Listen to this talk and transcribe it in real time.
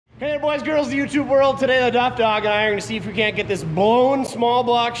boys, girls, the YouTube world. Today the Duff Dog and I are going to see if we can't get this blown small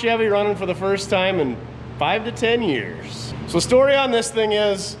block Chevy running for the first time in 5 to 10 years. So the story on this thing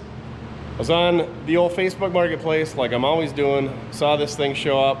is, I was on the old Facebook Marketplace like I'm always doing, saw this thing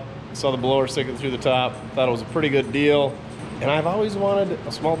show up, saw the blower sticking through the top, thought it was a pretty good deal, and I've always wanted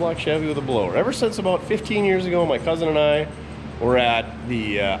a small block Chevy with a blower. Ever since about 15 years ago, my cousin and I were at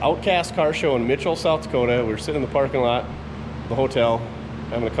the Outcast Car Show in Mitchell, South Dakota. We were sitting in the parking lot of the hotel,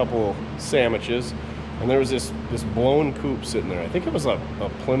 having a couple sandwiches, and there was this blown coupe sitting there. I think it was a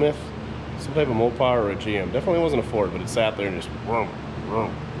Plymouth, some type of Mopar or a GM. Definitely wasn't a Ford, but it sat there and just vroom,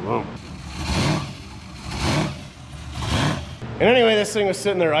 vroom, vroom. And anyway, this thing was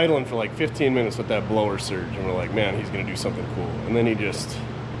sitting there idling for like 15 minutes with that blower surge, and we're like, man, he's gonna do something cool. And then he just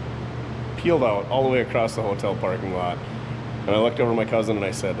peeled out all the way across the hotel parking lot. And I looked over at my cousin and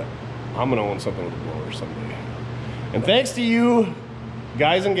I said, I'm gonna own something with a blower someday. And thanks to you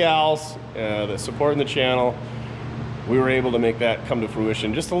guys and gals that supporting the channel, we were able to make that come to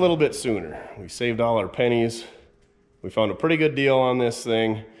fruition just a little bit sooner. We saved all our pennies. We found a pretty good deal on this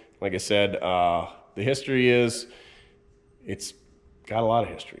thing. Like I said, the history is, it's got a lot of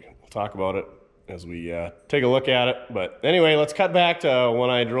history. We'll talk about it as we take a look at it. But anyway, let's cut back to when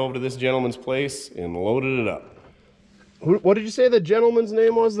I drove to this gentleman's place and loaded it up. What did you say the gentleman's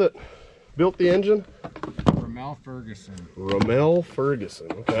name was that built the engine? Ramel Ferguson. Ramel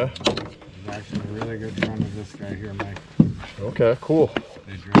Ferguson, okay. He's actually a really good friend of this guy here, Mike. Okay, cool.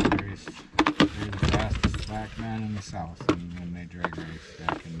 They drag raced. They were the fastest black man in the South when they drag raced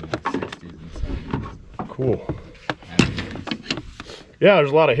back in the 60s and 70s. Cool. Yeah,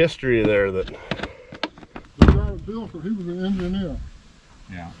 there's a lot of history there that... The guy that built it, he was an engineer.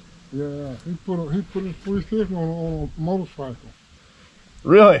 Yeah. Yeah, he put his 350 on a motorcycle.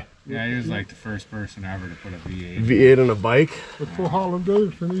 Really? Yeah, he was like the first person ever to put a V8. V8 on a bike? Before Harley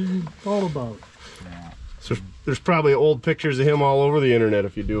Davidson even thought about it. Yeah. So there's probably old pictures of him all over the internet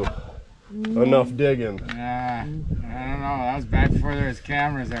if you do enough digging. Yeah, I don't know. That was back before there was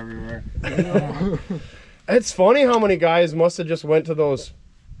cameras everywhere. It's funny how many guys must have just went to those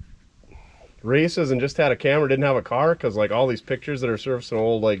races and just had a camera, didn't have a car, because like all these pictures that are surfacing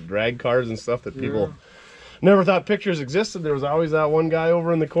old like drag cars and stuff that people never thought pictures existed. There was always that one guy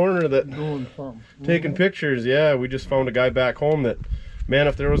over in the corner that doing something, taking pictures. Yeah, we just found a guy back home that, man,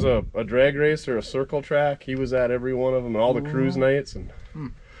 if there was a drag race or a circle track, he was at every one of them, and all the cruise nights, and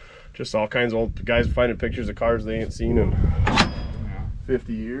just all kinds of old guys finding pictures of cars they ain't seen in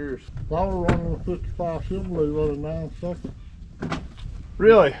 50 years. I was running a 55 Chevrolet running 9 seconds.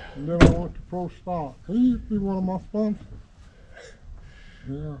 Really? And then I went to Pro Stock. He used to be one of my sponsors.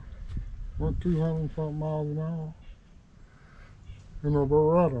 Yeah. Went 200 and something miles an hour. In a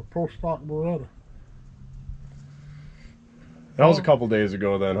Beretta, Pro Stock Beretta. That was a couple days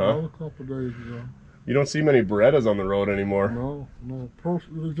ago then, huh? That was a couple days ago. You don't see many Berettas on the road anymore. No.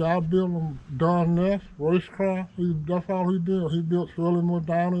 I built them Don Ness, racecraft. That's all he built. He built Shirley Moore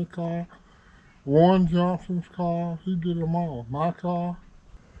Downey car, Warren Johnson's car. He did them all. My car.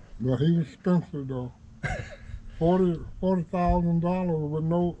 But he was expensive though. $40,000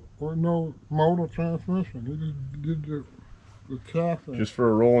 with no motor transmission. He just did the chassis. Just for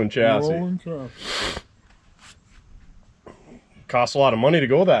a rolling chassis. Rolling chassis. Costs a lot of money to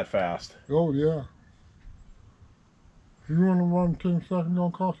go that fast. Oh yeah. If you want to run 10 seconds, it's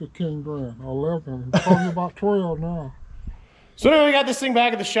gonna cost you 10 grand or 11. It's probably about 12 now. So anyway, we got this thing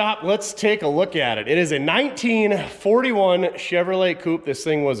back at the shop. Let's take a look at it. It is a 1941 Chevrolet Coupe. This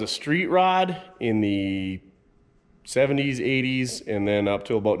thing was a street rod in the 70s, 80s, and then up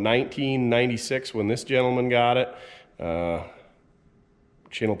to about 1996 when this gentleman got it.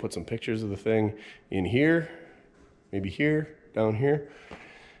 Shane will put some pictures of the thing in here, maybe here, down here.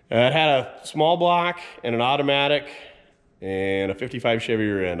 It had a small block and an automatic and a 55 Chevy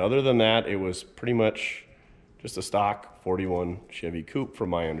rear end. Other than that, it was pretty much just a stock 41 Chevy Coupe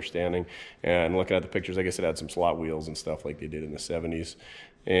from my understanding. And looking at the pictures, I guess it had some slot wheels and stuff like they did in the 70s.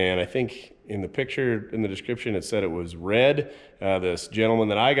 And I think in the picture, in the description, it said it was red. This gentleman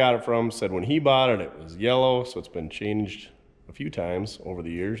that I got it from said when he bought it, it was yellow. So it's been changed a few times over the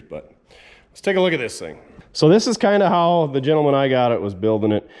years, but let's take a look at this thing. So this is kind of how the gentleman I got it was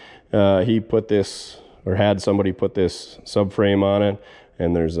building it. He put this, or had somebody put this subframe on it,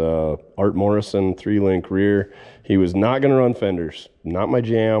 and there's a Art Morrison 3-link rear. He was not gonna run fenders, not my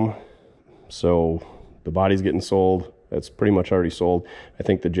jam. So the body's getting sold. That's pretty much already sold. I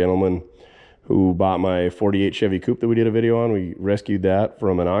think the gentleman who bought my 48 Chevy Coupe that we did a video on, we rescued that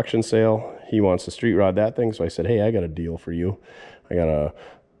from an auction sale. He wants to street rod that thing. So I said, hey, I got a deal for you. I got a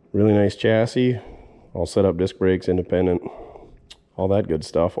really nice chassis, all set up, disc brakes, independent, all that good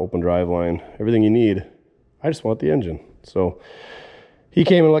stuff, open drive line, everything you need. I just want the engine. So he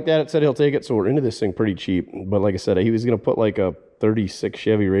came and looked at it, said he'll take it. So we're into this thing pretty cheap. But like I said, he was going to put like a 36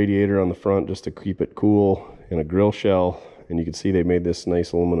 Chevy radiator on the front just to keep it cool, and a grill shell. And you can see they made this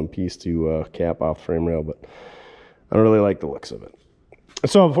nice aluminum piece to cap off the frame rail, but I don't really like the looks of it.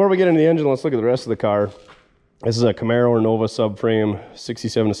 So before we get into the engine, let's look at the rest of the car. This is a Camaro or Nova subframe,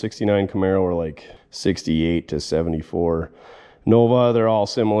 67 to 69 Camaro, or like 68 to 74 Nova. They're all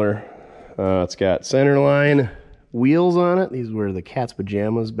similar. It's got centerline wheels on it. These were the cat's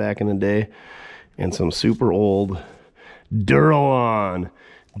pajamas back in the day. And some super old Duralon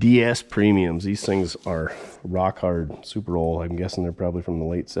DS Premiums. These things are rock hard, super old. I'm guessing they're probably from the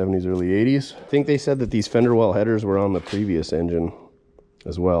late 70s, early 80s. I think they said that these fender well headers were on the previous engine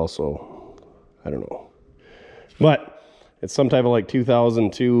as well, so I don't know. But it's some type of like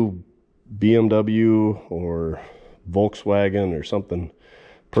 2002 BMW or Volkswagen or something.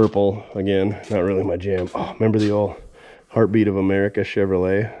 Purple, again, not really my jam. Oh, remember the old Heartbeat of America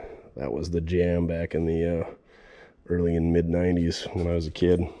Chevrolet? That was the jam back in the early and mid 90s when I was a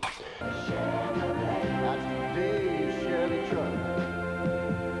kid.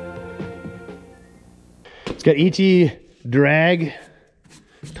 It's got ET drag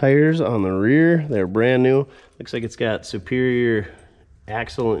tires on the rear. They're brand new. Looks like it's got superior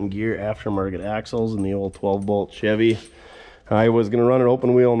axle and gear aftermarket axles in the old 12-bolt Chevy. I was going to run an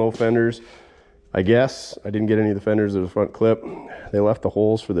open wheel, no fenders. I guess I didn't get any of the fenders of the front clip. They left the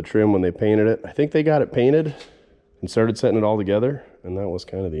holes for the trim when they painted it. I think they got it painted and started setting it all together, and that was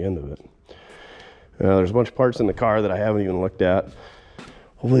kind of the end of it. There's a bunch of parts in the car that I haven't even looked at.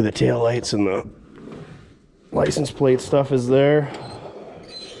 Hopefully the tail lights and the license plate stuff is there.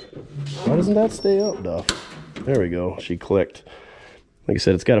 Why doesn't that stay up, Duff? There we go. She clicked. Like I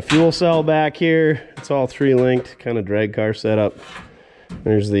said, it's got a fuel cell back here. It's all 3-linked, kind of drag car setup.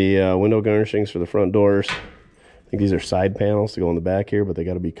 There's the window garnishings for the front doors. I think these are side panels to go in the back here, but they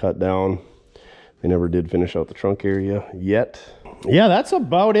got to be cut down. They never did finish out the trunk area yet. Yeah, that's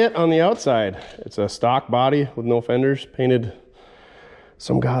about it on the outside. It's a stock body with no fenders, painted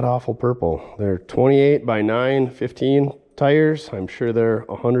some god-awful purple. They're 28 by 915 tires. I'm sure they're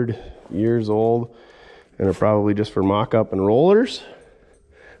 100 years old and are probably just for mock-up and rollers.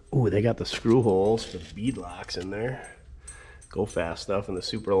 Ooh, they got the screw holes for the bead locks in there. Go fast stuff, and the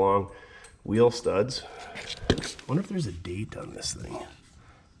super long wheel studs. I wonder if there's a date on this thing.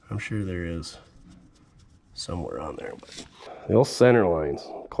 I'm sure there is somewhere on there. But the old center lines,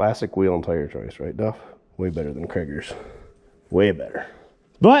 classic wheel and tire choice, right, Duff? Way better than Krieger's. Way better.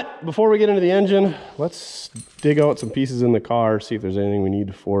 But before we get into the engine, let's dig out some pieces in the car, see if there's anything we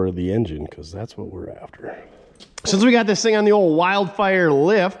need for the engine, because that's what we're after. Since we got this thing on the old Wildfire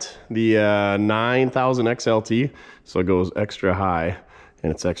lift, the 9000 XLT, so it goes extra high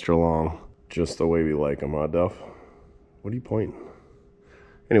and it's extra long, just the way we like them, huh, Duff? What are you pointing?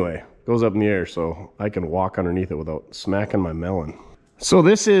 Anyway, it goes up in the air so I can walk underneath it without smacking my melon. So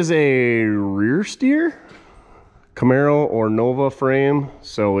this is a rear steer Camaro or Nova frame,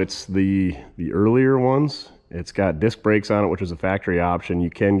 so it's the earlier ones. It's got disc brakes on it, which is a factory option.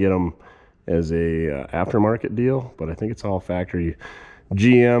 You can get them as a aftermarket deal, but I think it's all factory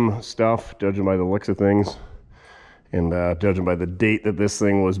GM stuff, judging by the looks of things and judging by the date that this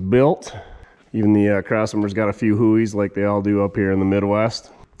thing was built. Even the crossovers got a few hooies like they all do up here in the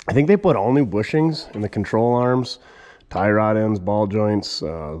Midwest. I think they put all new bushings in the control arms, tie rod ends, ball joints,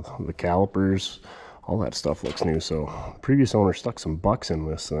 the calipers, all that stuff looks new. So the previous owner stuck some bucks in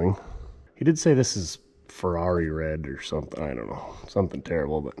this thing. He did say this is Ferrari red or something, I don't know, something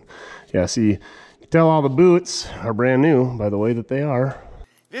terrible. But yeah, see, you can tell all the boots are brand new by the way that they are.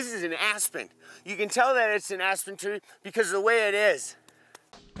 This is an Aspen. You can tell that it's an Aspen tree because of the way it is.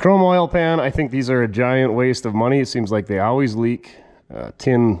 Chrome oil pan, I think these are a giant waste of money. It seems like they always leak.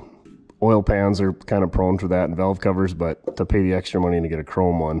 Tin oil pans are kind of prone for that, and valve covers, but to pay the extra money to get a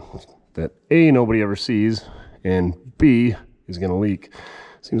chrome one that A, nobody ever sees, and B, is gonna leak,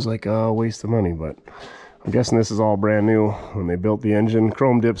 seems like a waste of money. But I'm guessing this is all brand new when they built the engine.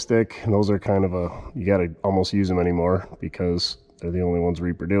 Chrome dipstick, and those are kind of you gotta almost use them anymore because they're the only ones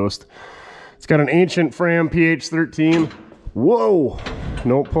reproduced. It's got an ancient Fram PH13. Whoa!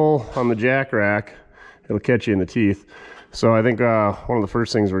 No pull on the jack rack. It'll catch you in the teeth. So I think one of the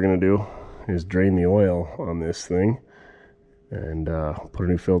first things we're gonna do is drain the oil on this thing and put a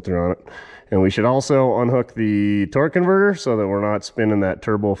new filter on it. And we should also unhook the torque converter so that we're not spinning that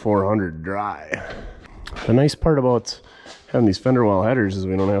Turbo 400 dry. The nice part about having these fender well headers is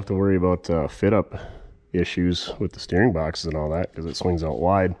we don't have to worry about fit up issues with the steering boxes and all that, because it swings out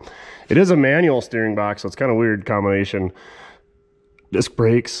wide. It is a manual steering box, so it's kind of weird combination. disc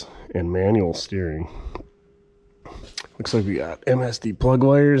brakes, and manual steering. Looks like we got MSD plug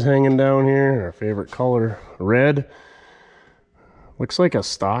wires hanging down here. Our favorite color, red. Looks like a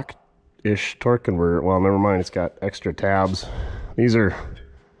stock-ish torque converter. Well, never mind, it's got extra tabs. These are,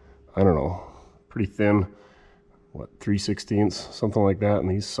 I don't know, pretty thin. What, 3/16, something like that. And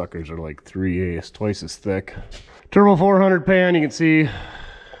these suckers are like 3/8, twice as thick. Turbo 400 pan, you can see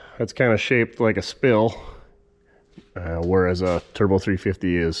that's kind of shaped like a spill. Whereas a Turbo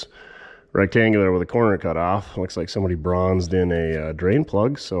 350 is rectangular with a corner cut off. Looks like somebody bronzed in a drain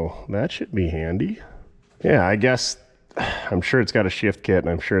plug, so that should be handy. Yeah, I guess, I'm sure it's got a shift kit, and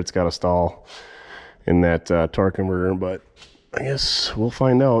I'm sure it's got a stall in that torque converter, but I guess we'll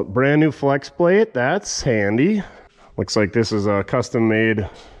find out. Brand new flex plate, that's handy. Looks like this is a custom made,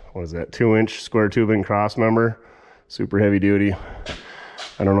 what is that, 2-inch square tubing cross member, super heavy duty.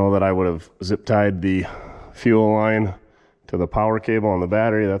 I don't know that I would have zip tied the fuel line to the power cable on the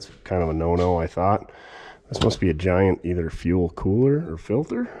battery. That's kind of a no-no, I thought. This must be a giant either fuel cooler or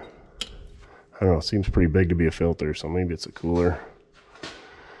filter. I don't know, it seems pretty big to be a filter, so maybe it's a cooler.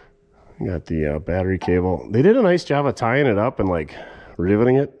 Got the battery cable. They did a nice job of tying it up and like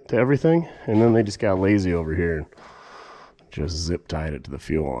riveting it to everything, and then they just got lazy over here and just zip tied it to the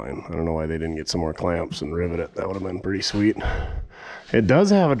fuel line. I don't know why they didn't get some more clamps and rivet it. That would have been pretty sweet. It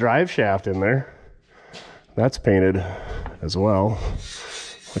does have a drive shaft in there. That's painted as well.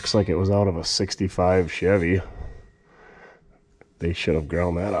 Looks like it was out of a 65 Chevy. They should have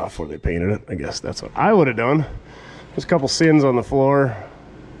ground that off before they painted it. I guess that's what I would have done. There's a couple sins on the floor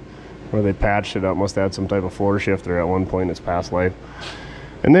where they patched it up. Must have had some type of floor shifter at one point in its past life.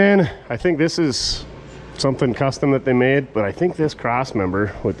 And then I think this is something custom that they made, but I think this cross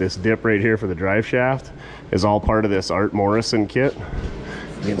member with this dip right here for the drive shaft is all part of this Art Morrison kit.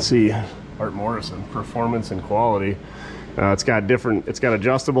 You can see Art Morrison, performance and quality. It's got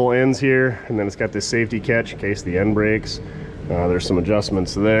adjustable ends here, and then it's got this safety catch in case the end breaks. There's some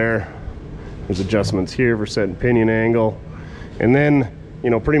adjustments there. There's adjustments here for setting pinion angle. And then,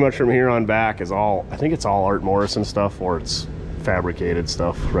 you know, pretty much from here on back is all, I think it's all Art Morrison stuff, or it's fabricated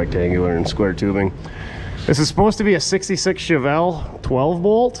stuff, rectangular and square tubing. This is supposed to be a 66 Chevelle 12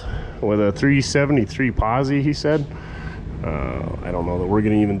 bolt with a 373 posi, he said. I don't know that we're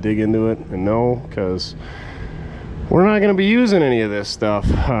gonna even dig into it and know, because we're not gonna be using any of this stuff.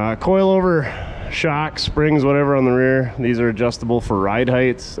 Coilover shocks, springs, whatever on the rear. These are adjustable for ride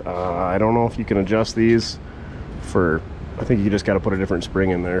heights. I don't know if you can adjust these for, I think you just got to put a different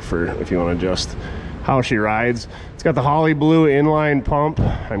spring in there for if you want to adjust how she rides. It's got the Holly Blue inline pump.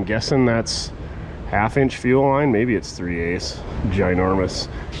 I'm guessing that's 1/2-inch fuel line. Maybe it's 3/8. Ginormous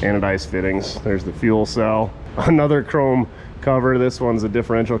anodized fittings. There's the fuel cell. Another chrome cover. This one's a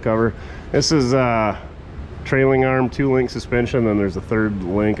differential cover. This is trailing arm 2-link suspension. Then there's a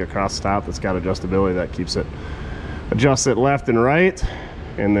 3rd link across the top that's got adjustability that keeps it, adjusts it left and right,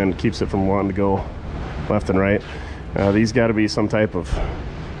 and then keeps it from wanting to go left and right. These got to be some type of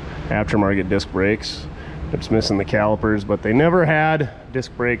aftermarket disc brakes. It's missing the calipers, but they never had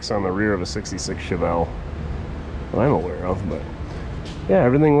disc brakes on the rear of a 66 Chevelle that I'm aware of. But yeah,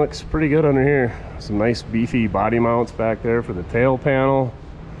 everything looks pretty good under here. Some nice beefy body mounts back there for the tail panel.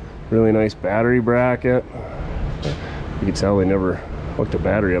 Really nice battery bracket. You can tell they never hooked a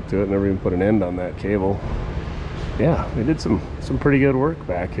battery up to it, never even put an end on that cable. Yeah, they did some pretty good work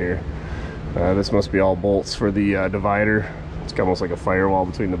back here. This must be all bolts for the divider. It's almost like a firewall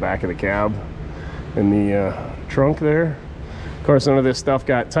between the back of the cab and the trunk there. Of course, none of this stuff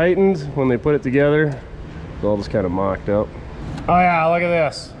got tightened when they put it together. It's all just kind of mocked up. Oh yeah, look at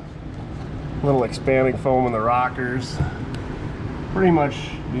this. Little expanding foam in the rockers. Pretty much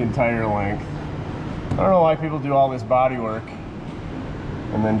the entire length. I don't know why people do all this body work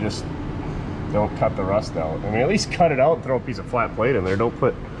and then just don't cut the rust out. I mean, at least cut it out and throw a piece of flat plate in there. Don't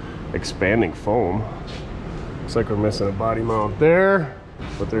put expanding foam. Looks like we're missing a body mount there,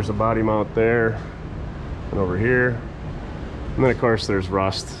 but there's a body mount there and over here. And then of course there's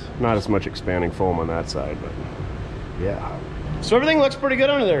rust. Not as much expanding foam on that side, but yeah. So everything looks pretty good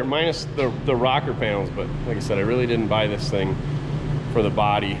under there, minus the rocker panels. But like I said, I really didn't buy this thing for the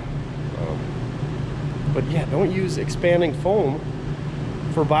body. But yeah, don't use expanding foam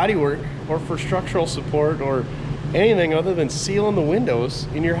for body work or for structural support or anything other than sealing the windows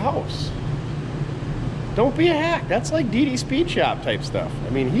in your house. Don't be a hack. That's like DD Speed Shop type stuff. I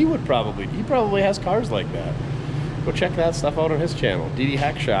mean, he probably has cars like that. Go check that stuff out on his channel,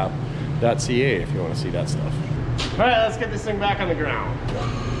 ddhackshop.ca, if you want to see that stuff. All right, let's get this thing back on the ground.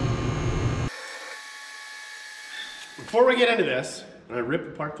 Before we get into this, and I rip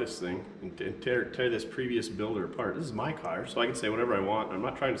apart this thing and tear this previous builder apart. This is my car, so I can say whatever I want. I'm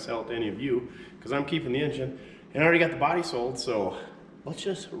not trying to sell it to any of you because I'm keeping the engine, and I already got the body sold, so let's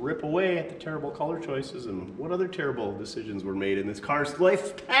just rip away at the terrible color choices and what other terrible decisions were made in this car's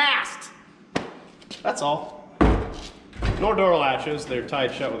life past. That's all. No door latches. They're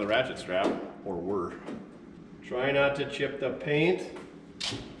tied shut with a ratchet strap, or were. Try not to chip the paint.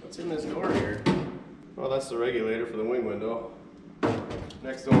 What's in this door here? Well, that's the regulator for the wing window.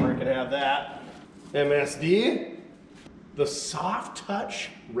 Next owner can have that. MSD. The soft touch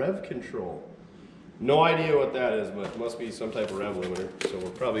rev control. No idea what that is, but it must be some type of rev limiter. So we're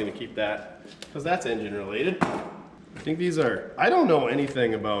probably gonna keep that because that's engine related. I think these are, I don't know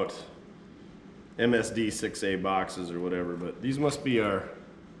anything about MSD 6A boxes or whatever, but these must be our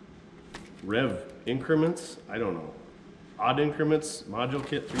rev increments. I don't know. Odd increments, module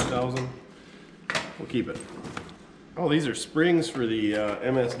kit 3000. We'll keep it. Oh, these are springs for the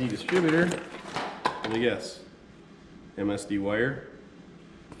MSD distributor. Let me guess. MSD wire.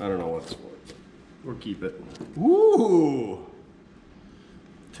 I don't know what it's for. We'll keep it. Ooh!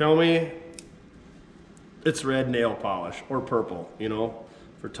 Tell me it's red nail polish or purple, you know,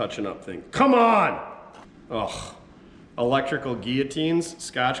 for touching up things. Come on! Ugh. Electrical guillotines,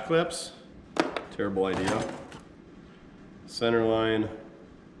 scotch clips. Terrible idea. Centerline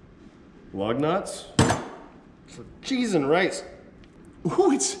lug nuts. So cheese and rice.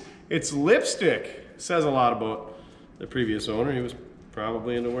 Ooh, it's lipstick. Says a lot about the previous owner. He was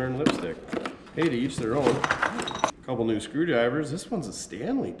probably into wearing lipstick. Hey, to each their own. A couple new screwdrivers. This one's a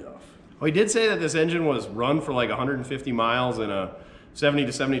Stanley Duff. Oh, he did say that this engine was run for like 150 miles in a 70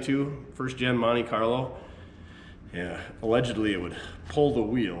 to 72 first gen Monte Carlo. Yeah, allegedly it would pull the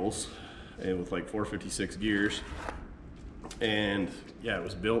wheels and with like 456 gears. And yeah, it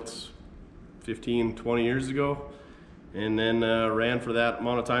was built 15, 20 years ago, and then ran for that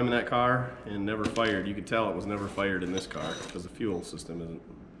amount of time in that car and never fired. You could tell it was never fired in this car because the fuel system isn't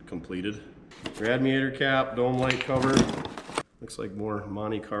completed. Radiator cap, dome light cover. Looks like more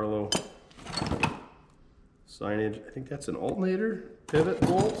Monte Carlo signage. I think that's an alternator pivot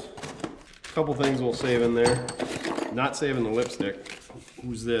bolt. A couple things we'll save in there. Not saving the lipstick.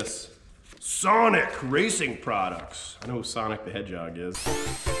 Who's this? Sonic Racing Products. I know who Sonic the Hedgehog is.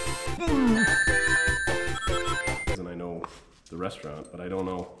 And I know the restaurant, but I don't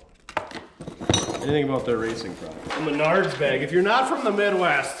know anything about their racing products. A Menards bag. If you're not from the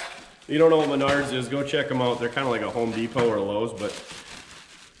Midwest, you don't know what Menards is, go check them out. They're kind of like a Home Depot or Lowe's, but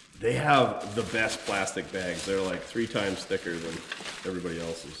they have the best plastic bags. They're like 3 times thicker than everybody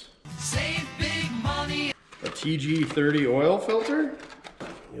else's. Save big money. A TG30 oil filter.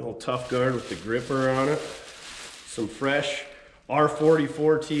 The old Tough Guard with the gripper on it. Some fresh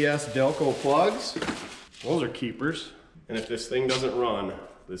R44 TS Delco plugs. Those are keepers. And if this thing doesn't run,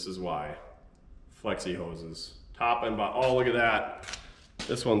 this is why. Flexi hoses. Top and bottom. Oh, look at that.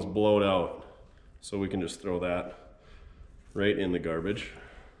 This one's blowed out. So we can just throw that right in the garbage.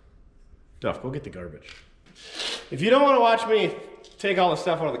 Duff, go get the garbage. If you don't want to watch me take all the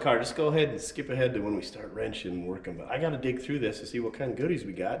stuff out of the car, just go ahead and skip ahead to when we start wrenching and working. But I got to dig through this to see what kind of goodies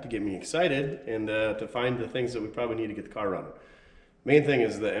we got to get me excited and to find the things that we probably need to get the car running. Main thing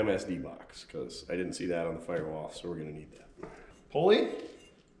is the MSD box, because I didn't see that on the firewall, so we're going to need that. Pulley?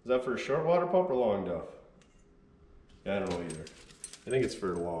 Is that for a short water pump or long, Duff? Yeah, I don't know either. I think it's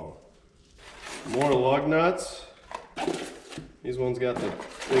for long. More lug nuts. These ones got the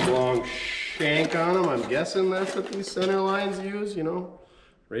big long shank on them. I'm guessing that's what these center lines use, you know,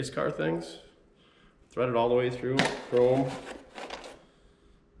 race car things. Threaded all the way through, chrome.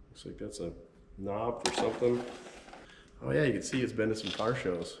 Looks like that's a knob for something. Oh yeah, you can see it's been to some car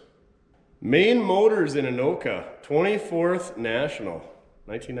shows. Main Motors in Anoka, 24th National,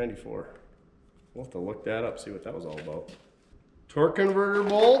 1994. We'll have to look that up, see what that was all about. Torque converter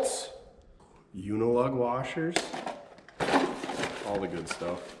bolts, Unilug washers, all the good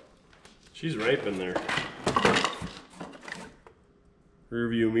stuff. She's ripe in there. Rear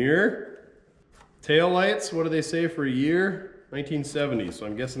view mirror. Tail lights, what do they say for a year? 1970, so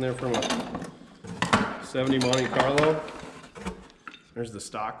I'm guessing they're from a 70 Monte Carlo. There's the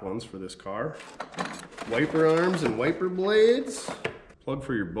stock ones for this car. Wiper arms and wiper blades. Plug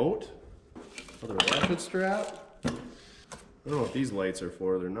for your boat. Another ratchet strap. I don't know what these lights are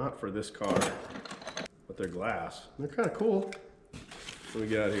for. They're not for this car, but they're glass. They're kind of cool. What we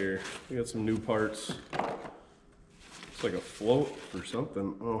got here? We got some new parts. Looks like a float or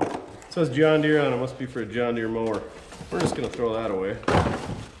something. Oh, it says John Deere on it. Must be for a John Deere mower. We're just gonna throw that away.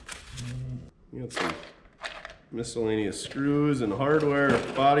 You got some miscellaneous screws and hardware,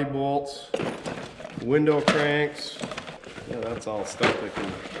 body bolts, window cranks. Yeah, that's all stuff that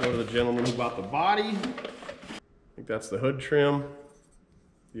can go to the gentleman who bought the body. I think that's the hood trim,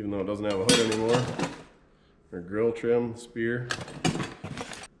 even though it doesn't have a hood anymore. Or grill trim, spear.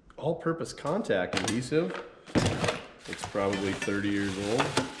 All-purpose contact adhesive. It's probably 30 years old.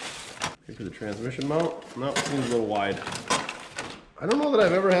 Okay, for the transmission mount, no, it seems a little wide. I don't know that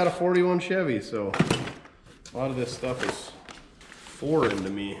I've ever had a 41 Chevy, so a lot of this stuff is foreign to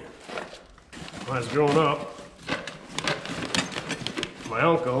me. When I was growing up, my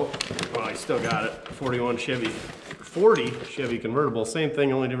uncle, well, I still got it, 41 Chevy, 40 Chevy convertible, same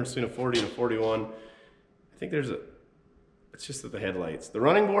thing, only difference between a 40 and a 41. I think it's just that the headlights. The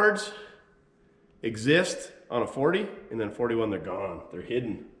running boards exist on a 40, and then 41 they're gone. They're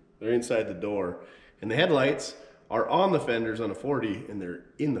hidden. They're inside the door. And the headlights are on the fenders on a 40, and they're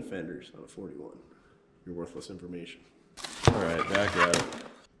in the fenders on a 41. Your worthless information. All right, back at it.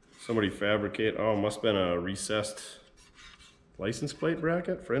 Somebody fabricate, oh, must have been a recessed license plate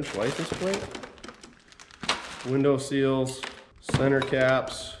bracket, French license plate. Window seals, center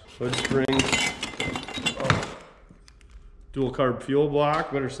caps, hood springs. Oh. Dual carb fuel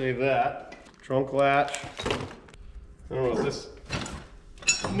block, better save that. Trunk latch. I don't know what this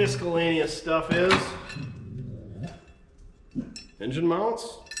miscellaneous stuff is. Engine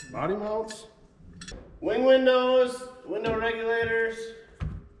mounts, body mounts, wing windows, window regulators,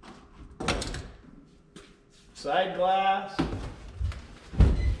 side glass,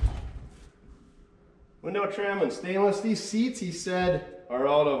 window trim and stainless. These seats, he said, are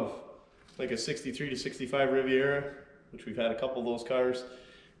out of like a 63 to 65 Riviera, which we've had a couple of those cars.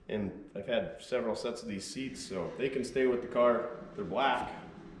 And I've had several sets of these seats, so they can stay with the car. They're black.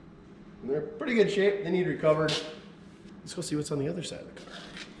 And they're pretty good shape. They need recovered. Let's go see what's on the other side of the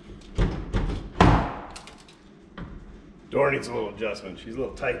car. Door needs a little adjustment. She's a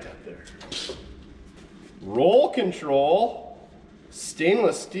little tight up there. Roll control.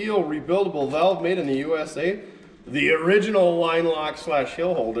 Stainless steel rebuildable valve made in the USA. The original line lock /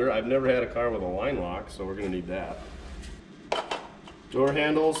 hill holder. I've never had a car with a line lock, so we're going to need that. Door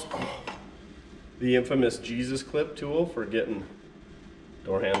handles. Oh, the infamous Jesus clip tool for getting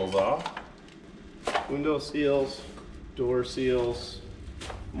door handles off. Window seals. Door seals.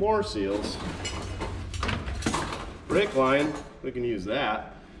 More seals. Brake line. We can use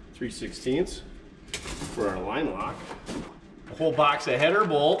that. 3/16 for our line lock. A whole box of header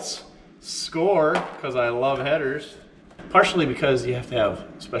bolts. Score, because I love headers. Partially because you have to have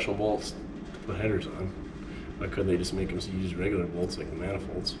special bolts to put headers on. Why couldn't they just make them use regular bolts like the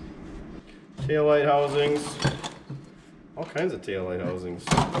manifolds? Taillight housings. All kinds of taillight housings.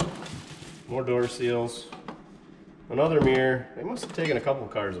 More door seals. Another mirror. They must have taken a couple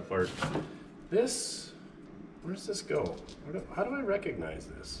cars apart. This, where does this go? How do I recognize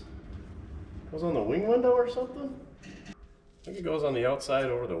this? It goes on the wing window or something? I think it goes on the outside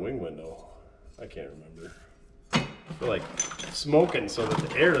over the wing window. I can't remember. I feel like smoking so that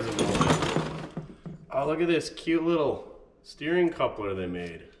the air doesn't go in. Oh, look at this cute little steering coupler they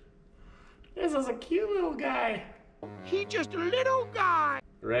made. This is a cute little guy. He's just a little guy.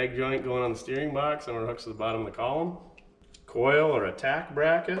 Rag joint going on the steering box and it hooks to the bottom of the column. Coil or a tack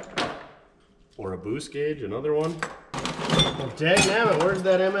bracket. Or a boost gauge, another one. Well, dangnammit, where's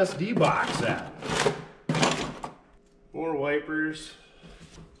that MSD box at? More wipers.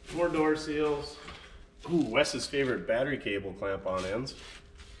 More door seals. Ooh, Wes's favorite battery cable clamp on ends.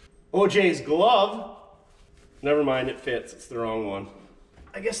 OJ's glove. Never mind, it fits. It's the wrong one.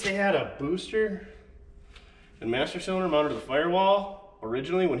 I guess they had a booster and master cylinder mounted to the firewall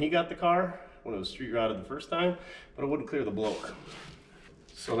originally when he got the car, when it was street routed the first time, but it wouldn't clear the blower.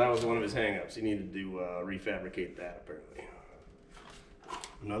 So that was one of his hang-ups. He needed to refabricate that, apparently.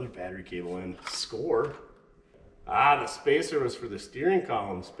 Another battery cable end. Score. Ah, the spacer was for the steering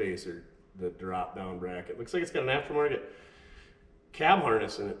column spacer, the drop-down bracket. Looks like it's got an aftermarket cab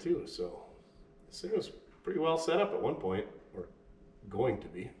harness in it too, so this thing was pretty well set up at one point, or going to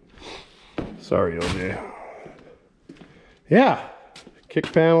be. Sorry, OJ. Yeah,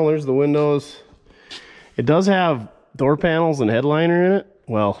 kick panel, there's the windows. It does have door panels and headliner in it.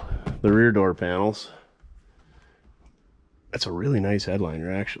 Well, the rear door panels. That's a really nice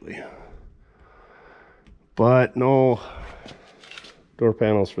headliner, actually. But no door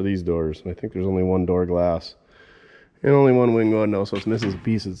panels for these doors. I think there's only one door glass. And only one wing window, so it's missing some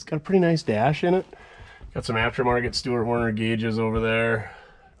pieces. It's got a pretty nice dash in it. Got some aftermarket Stewart Horner gauges over there.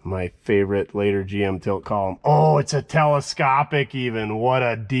 My favorite later GM tilt column. Oh, it's a telescopic even. What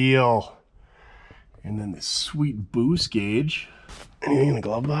a deal. And then this sweet boost gauge. Anything in the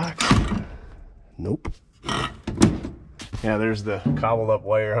glove box? Nope. Yeah, there's the cobbled up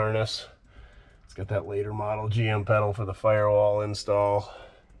wire harness. It's got that later model GM pedal for the firewall install.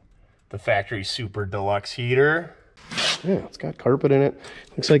 The factory super deluxe heater. Yeah, it's got carpet in it.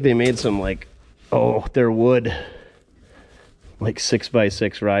 Looks like they made some like, oh, they're wood, like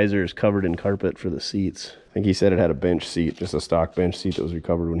 6x6 risers covered in carpet for the seats. I think he said it had a bench seat, just a stock bench seat that was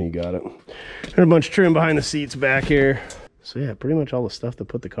recovered when he got it. There's a bunch of trim behind the seats back here. So yeah, pretty much all the stuff to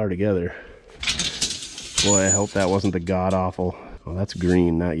put the car together. Boy, I hope that wasn't the god-awful, oh, that's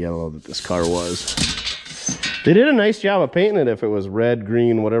green, not yellow, that this car was. They did a nice job of painting it if it was red,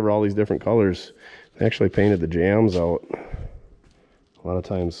 green, whatever, all these different colors. They actually painted the jams out. A lot of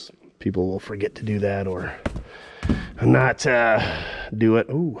times people will forget to do that or not do it.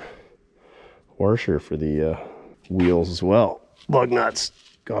 Ooh, washer for the wheels as well. Lug nuts.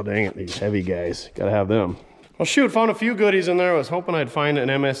 God dang it, these heavy guys. Gotta have them. Well, shoot, found a few goodies in there. I was hoping I'd find an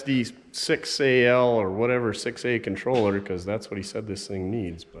MSD 6AL or whatever 6A controller, because that's what he said this thing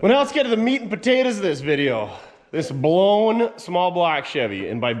needs. But well, now let's get to the meat and potatoes of this video. This blown small block Chevy,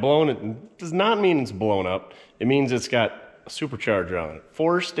 and by blown, it does not mean it's blown up. It means it's got a supercharger on it.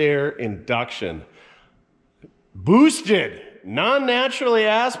 Forced air induction. Boosted, non-naturally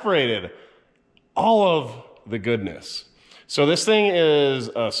aspirated. All of the goodness. So this thing is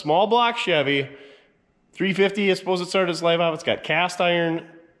a small block Chevy, 350, I suppose it started its life off. It's got cast iron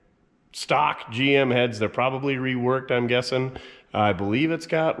stock GM heads. They're probably reworked, I'm guessing. I believe it's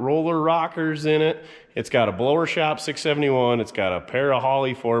got roller rockers in it. It's got a blower shop 671. It's got a pair of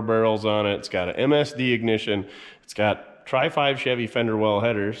Holley 4 barrels on it. It's got an MSD ignition. It's got Tri-5 Chevy fender well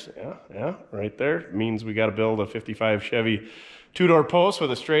headers. Yeah, right there. Means we got to build a 55 Chevy two-door post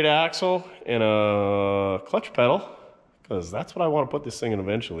with a straight axle and a clutch pedal, because that's what I want to put this thing in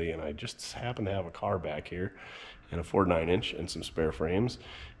eventually. And I just happen to have a car back here and a Ford 9-inch and some spare frames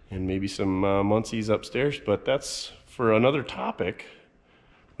and maybe some Muncies upstairs, but that's for another topic.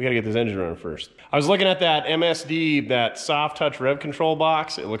 We gotta get this engine running first. I was looking at that MSD, that soft touch rev control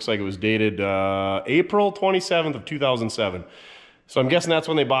box. It looks like it was dated April 27th of 2007. So I'm guessing that's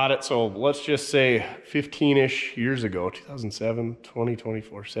when they bought it. So let's just say 15-ish years ago, 2007,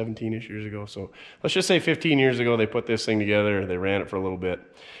 2024, 17-ish years ago. So let's just say 15 years ago, they put this thing together. They ran it for a little bit.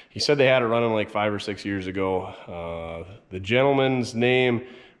 He said they had it running like 5 or 6 years ago. The gentleman's name,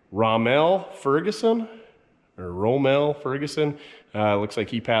 Rommel Ferguson. Looks like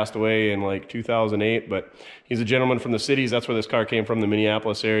he passed away in like 2008, but he's a gentleman from the cities. That's where this car came from, the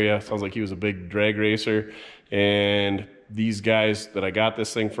Minneapolis area. Sounds like he was a big drag racer. And these guys that I got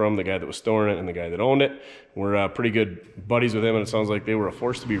this thing from, the guy that was storing it and the guy that owned it, were pretty good buddies with him, and it sounds like they were a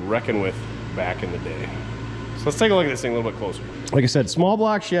force to be reckoned with back in the day. So let's take a look at this thing a little bit closer. Like I said, small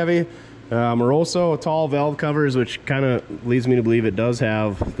block Chevy. Moroso tall valve covers, which kind of leads me to believe it does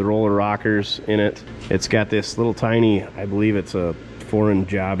have the roller rockers in it. It's got this little tiny, I believe it's a foreign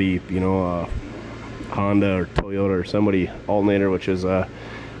jobby, you know, Honda or Toyota or somebody alternator, which is a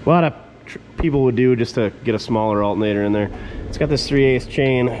lot of people would do just to get a smaller alternator in there. It's got this 3/8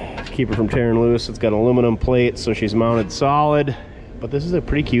 chain to keep her from tearing loose. It's got aluminum plates, so she's mounted solid. But this is a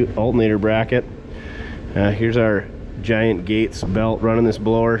pretty cute alternator bracket. Here's our giant Gates belt running this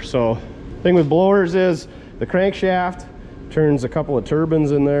blower. So thing with blowers is the crankshaft turns a couple of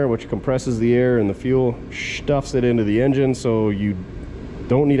turbines in there, which compresses the air, and the fuel stuffs it into the engine, so you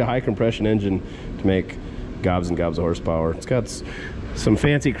don't need a high compression engine to make gobs and gobs of horsepower. It's got some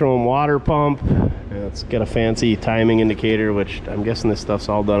fancy chrome water pump. It's got a fancy timing indicator, which I'm guessing this stuff's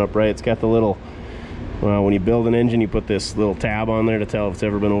all done up right. It's got the little, when you build an engine, you put this little tab on there to tell if it's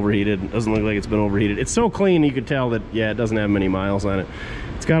ever been overheated. It doesn't look like it's been overheated. It's so clean you could tell that, yeah, it doesn't have many miles on it.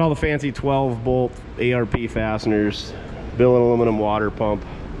 It's got all the fancy 12-bolt ARP fasteners, billet aluminum water pump.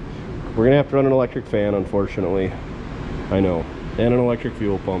 We're gonna have to run an electric fan, unfortunately. I know. And an electric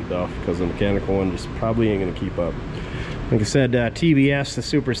fuel pump, Duff, because the mechanical one just probably ain't gonna keep up. Like I said, TBS, the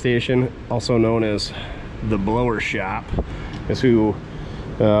Superstation, also known as the Blower Shop, is who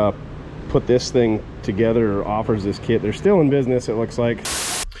put this thing together, or offers this kit. They're still in business, it looks like.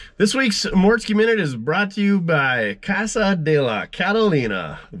 This week's Mortske Minute is brought to you by Casa de la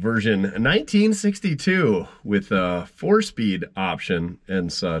Catalina, version 1962, with a 4-speed option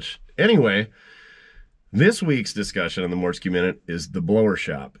and such. Anyway, this week's discussion on the Mortske Minute is the Blower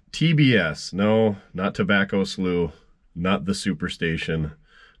Shop. TBS, no, not Tobacco Slough, not the Superstation,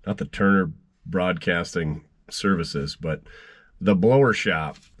 not the Turner Broadcasting Services, but the Blower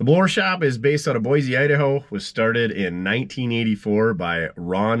Shop. The Blower Shop is based out of Boise, Idaho. Was started in 1984 by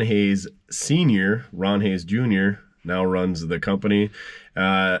Ron Hayes Sr. Ron Hayes Jr. now runs the company.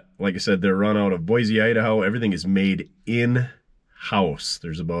 Like I said, they're run out of Boise, Idaho. Everything is made in-house.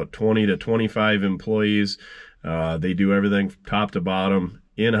 There's about 20 to 25 employees. They do everything top to bottom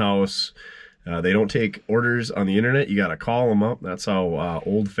in-house. They don't take orders on the internet. You got to call them up. That's how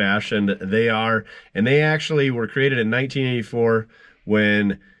old-fashioned they are. And they actually were created in 1984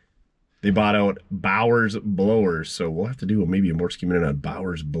 when they bought out Bauer's blowers. So we'll have to do maybe a Mortske minute on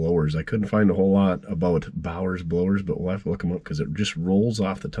Bauer's blowers. I couldn't find a whole lot about Bauer's blowers, but we'll have to look them up because it just rolls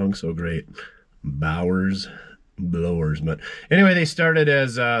off the tongue so great. Bauer's blowers. But anyway, they started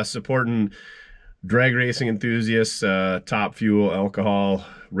as supporting drag racing enthusiasts, top fuel, alcohol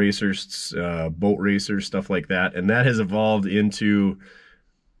racers, boat racers, stuff like that. And that has evolved into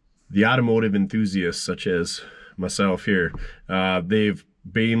the automotive enthusiasts such as myself here. They've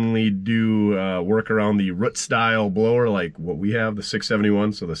mainly do work around the root style blower like what we have, the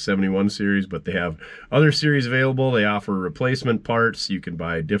 671, so the 71 series, but they have other series available. They offer replacement parts. You can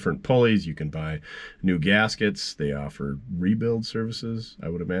buy different pulleys. You can buy new gaskets. They offer rebuild services, I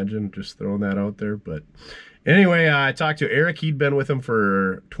would imagine, just throwing that out there. But anyway, I talked to Eric. He'd been with him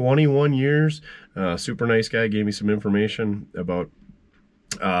for 21 years. Super nice guy. Gave me some information about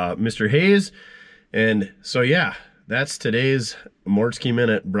Mr. Hayes. And so, yeah, that's today's Mortske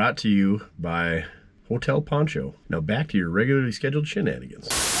Minute, brought to you by Hotel Poncho. Now back to your regularly scheduled shenanigans.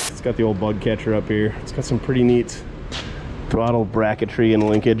 It's got the old bug catcher up here. It's got some pretty neat throttle bracketry and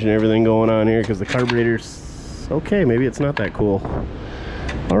linkage and everything going on here because the carburetor's okay. Maybe it's not that cool.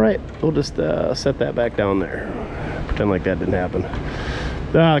 All right, we'll just set that back down there. Pretend like that didn't happen.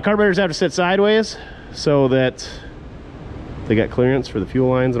 The carburetors have to sit sideways so that they got clearance for the fuel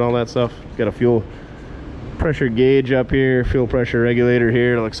lines and all that stuff. It's got a fuel pressure gauge up here, fuel pressure regulator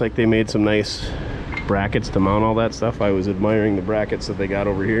here. It looks like they made some nice brackets to mount all that stuff. I was admiring the brackets that they got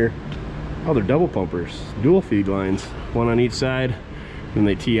over here. Oh, they're double pumpers, dual feed lines, one on each side, and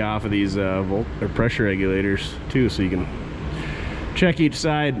they tee off of these pressure regulators too, so you can check each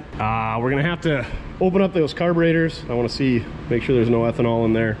side. We're gonna have to open up those carburetors. I want to make sure there's no ethanol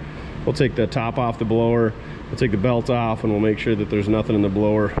in there. We'll take the top off the blower, we'll take the belt off, and we'll make sure that there's nothing in the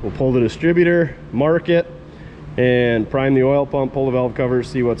blower. We'll pull the distributor, mark it, and prime the oil pump, pull the valve covers,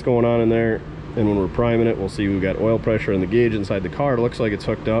 see what's going on in there. And when we're priming it, we'll see we've got oil pressure in the gauge inside the car. It looks like it's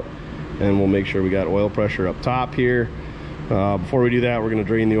hooked up, and we'll make sure we got oil pressure up top here. Before we do that, we're gonna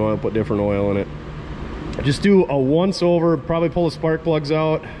drain the oil, put different oil in it. Just do a once over, probably pull the spark plugs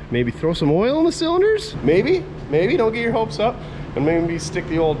out, maybe throw some oil in the cylinders. Maybe, don't get your hopes up. And maybe stick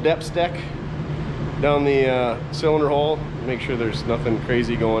the old depth stick down the cylinder hole, make sure there's nothing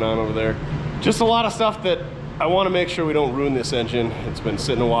crazy going on over there. Just a lot of stuff that I want to make sure we don't ruin this engine. It's been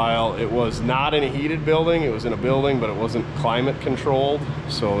sitting a while. It was not in a heated building. It was in a building, but it wasn't climate controlled.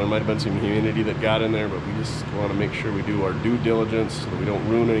 So there might have been some humidity that got in there, but we just want to make sure we do our due diligence so that we don't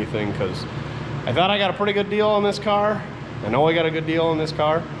ruin anything, because I thought I got a pretty good deal on this car. I know I got a good deal on this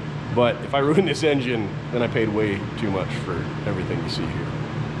car, but if I ruin this engine, then I paid way too much for everything you see here.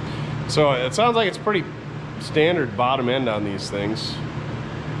 So it sounds like it's pretty standard bottom end on these things.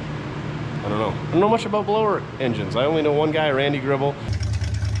 I don't know. I don't know much about blower engines. I only know one guy, Randy Gribble.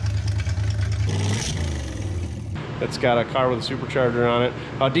 That's got a car with a supercharger on it.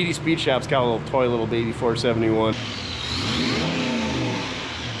 DD Speed Shop's got a little toy little baby 471.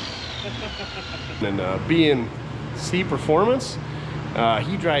 And B&C Performance,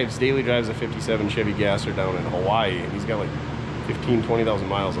 he daily drives a 57 Chevy Gasser down in Hawaii, and he's got like 20,000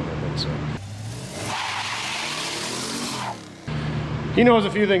 miles on that thing, so. He knows a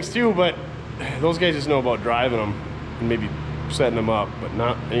few things too, but those guys just know about driving them and maybe setting them up, but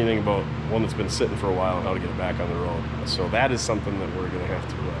not anything about one that's been sitting for a while and how to get it back on the road. So that is something that we're gonna have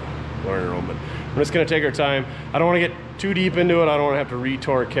to learn our own, but we're just gonna take our time. I don't wanna get too deep into it. I don't wanna have to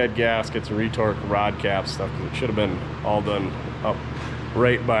retorque head gaskets and retorque rod caps stuff, because it should have been all done up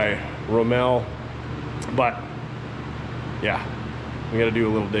right by Rommel. But yeah, we gotta do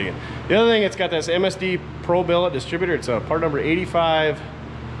a little digging. The other thing, it's got this MSD Pro Billet distributor. It's a part number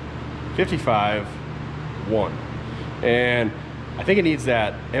 8555-1. And I think it needs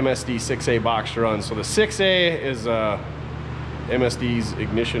that MSD 6A box to run. So the 6A is MSD's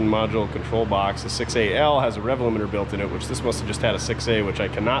ignition module control box. The 6AL has a rev limiter built in it, which this must have just had a 6A, which I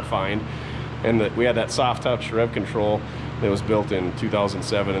cannot find. And that we had that soft touch rev control that was built in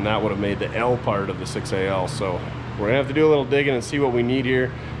 2007, and that would have made the L part of the 6AL. So we're gonna have to do a little digging and see what we need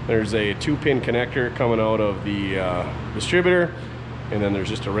here. There's a 2-pin connector coming out of the distributor, and then there's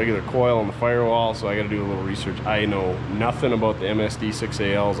just a regular coil on the firewall, so I gotta do a little research. I know nothing about the MSD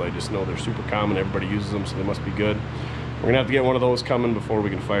 6ALs. I just know they're super common, everybody uses them, so they must be good. We're gonna have to get one of those coming before we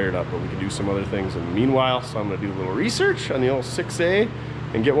can fire it up, but we can do some other things in the meanwhile. So I'm gonna do a little research on the old 6A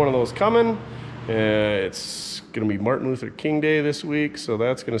and get one of those coming. It's gonna be Martin Luther King Day this week, so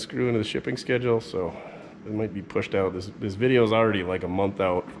that's gonna screw into the shipping schedule. So it might be pushed out. This video is already like a month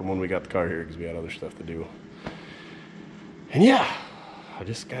out from when we got the car here because we had other stuff to do. And yeah, I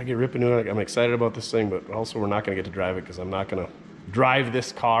just gotta get ripping to it. I'm excited about this thing, but also we're not gonna get to drive it because I'm not gonna drive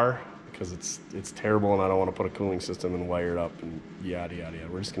this car because it's terrible and I don't want to put a cooling system and wire it up and yada yada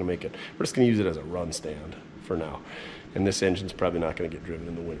yada. We're just gonna use it as a run stand for now. And this engine's probably not gonna get driven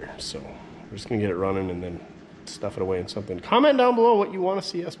in the winter, so we're just gonna get it running and then stuff it away in something. Comment down below what you want to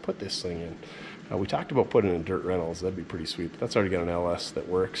see us put this thing in. We talked about putting it in dirt rentals. That'd be pretty sweet. But that's already got an LS that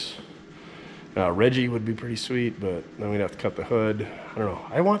works. Reggie would be pretty sweet, but then we'd have to cut the hood. I don't know.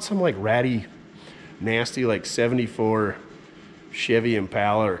 I want some like ratty, nasty, like 74 Chevy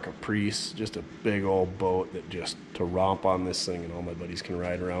Impala or Caprice. Just a big old boat that just to romp on this thing and all my buddies can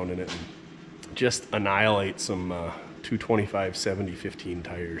ride around in it and just annihilate some 225 70-15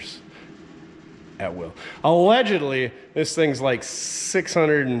 tires at will. Allegedly, this thing's like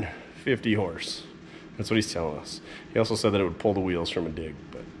 650 horse. That's what he's telling us. He also said that it would pull the wheels from a dig,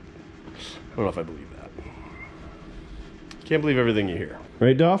 but I don't know if I believe that. Can't believe everything you hear.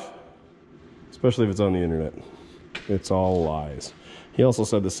 Right, Duff? Especially if it's on the internet. It's all lies. He also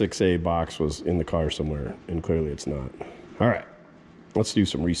said the 6A box was in the car somewhere, and clearly it's not. All right, let's do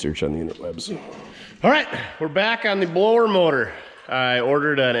some research on the interwebs. All right, we're back on the blower motor. I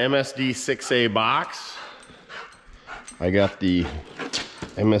ordered an MSD 6A box. I got the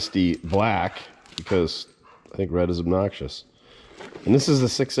MSD black because I think red is obnoxious. And this is the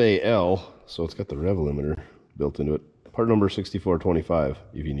 6AL, so it's got the rev limiter built into it. Part number 6425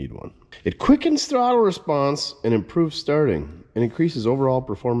 if you need one. It quickens throttle response and improves starting and increases overall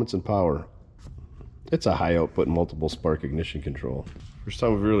performance and power. It's a high output multiple spark ignition control. First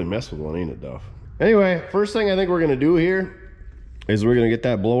time we've really messed with one, ain't it, Duff? Anyway, first thing I think we're gonna do here is we're gonna get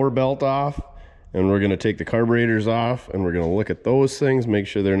that blower belt off and we're gonna take the carburetors off and we're gonna look at those things, make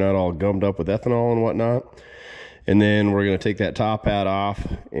sure they're not all gummed up with ethanol and whatnot. And then we're gonna take that top hat off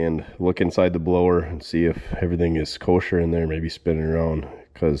and look inside the blower and see if everything is kosher in there, maybe spin it around,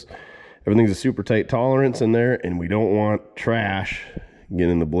 because everything's a super tight tolerance in there and we don't want trash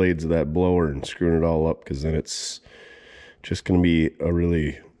getting in the blades of that blower and screwing it all up, because then it's just gonna be a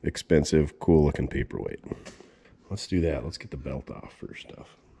really expensive, cool looking paperweight. Let's do that. Let's get the belt off first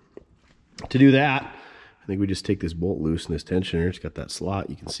off. To do that, I think we just take this bolt loose and this tensioner. It's got that slot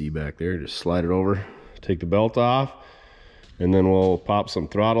you can see back there. Just slide it over, take the belt off, and then we'll pop some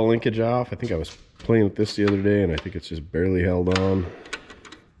throttle linkage off. I think I was playing with this the other day and I think it's just barely held on.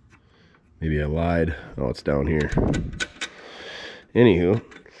 Maybe I lied. Oh, it's down here. Anywho,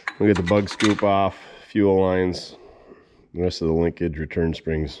 we'll get the bug scoop off, fuel lines, the rest of the linkage, return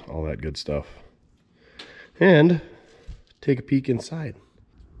springs, all that good stuff. And take a peek inside.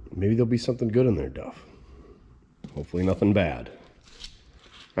 Maybe there'll be something good in there, Duff. Hopefully nothing bad.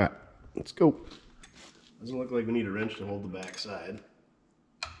 All right, let's go. Doesn't look like we need a wrench to hold the back side.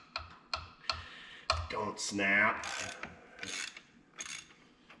 Don't snap.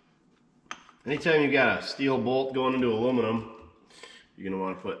 Anytime you've got a steel bolt going into aluminum, you're gonna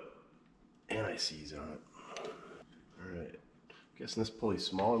want to put anti-seize on it. All right, guessing this pulley's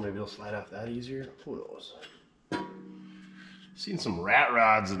smaller, maybe it'll slide off that easier. Who knows? Seen some rat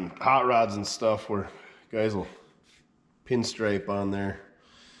rods and hot rods and stuff where guys will pinstripe on there.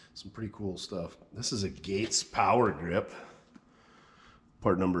 Some pretty cool stuff. This is a Gates power grip,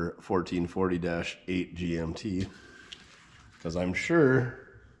 part number 1440-8 GMT, because I'm sure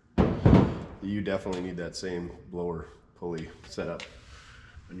you definitely need that same blower pulley setup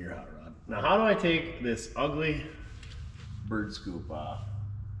on your hot rod. Now, how do I take this ugly bird scoop off?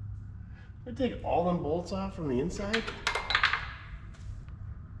 I take all them bolts off from the inside?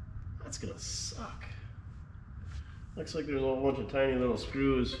 That's gonna suck. Looks like there's a whole bunch of tiny little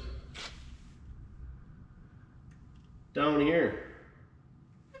screws down here.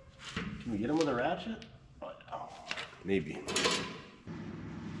 Can we get them with a ratchet? Oh, maybe.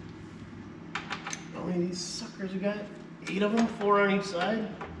 How many of these suckers we got? 8 of them, 4 on each side?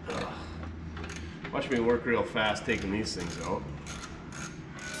 Ugh. Watch me work real fast taking these things out.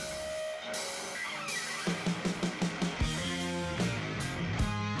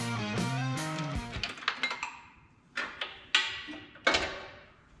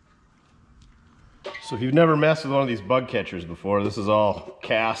 So if you've never messed with one of these bug catchers before, this is all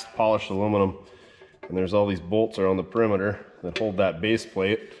cast, polished aluminum, and there's all these bolts around the perimeter that hold that base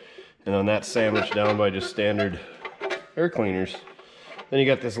plate, and then that's sandwiched down by just standard air cleaners. Then you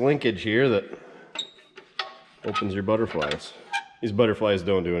got this linkage here that opens your butterflies. These butterflies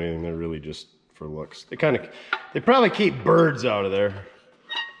don't do anything, they're really just for looks. They probably keep birds out of there.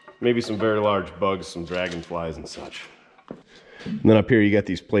 Maybe some very large bugs, some dragonflies and such. And then up here you got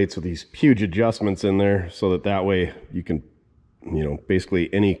these plates with these huge adjustments in there so that way you can, you know,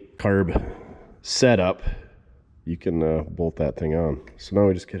 basically any carb setup, you can bolt that thing on. So now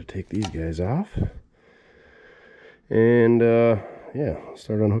we just got to take these guys off. And yeah,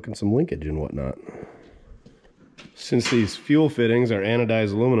 start unhooking some linkage and whatnot. Since these fuel fittings are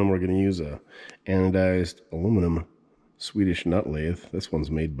anodized aluminum, we're going to use a anodized aluminum Swedish nut lathe. This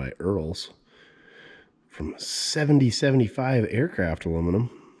one's made by Earls from 7075 aircraft aluminum.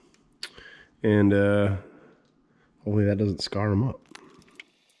 And hopefully that doesn't scar them up.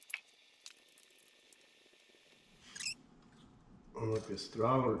 Look, this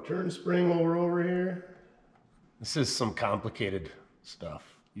throttle return spring while we're over here. This is some complicated stuff.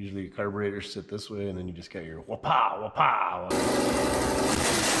 Usually your carburetors sit this way and then you just got your wha-pow, wha-pow.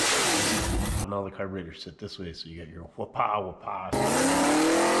 Now the carburetors sit this way, so you got your wha-pow, wha-pow.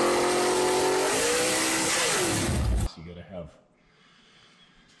 So you gotta have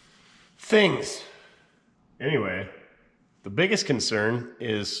things. Anyway, the biggest concern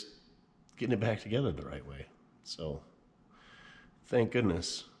is getting it back together the right way. So thank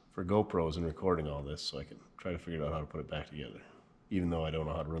goodness for GoPros and recording all this so I can try to figure out how to put it back together. Even though I don't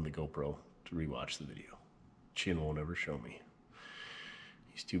know how to run the GoPro to rewatch the video. Chin won't ever show me.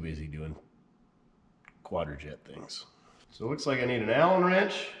 He's too busy doing quadrajet things. So it looks like I need an Allen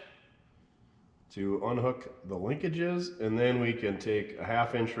wrench to unhook the linkages, and then we can take a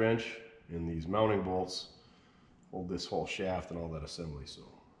 1/2-inch wrench and these mounting bolts, hold this whole shaft and all that assembly. So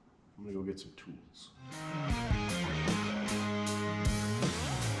I'm gonna go get some tools.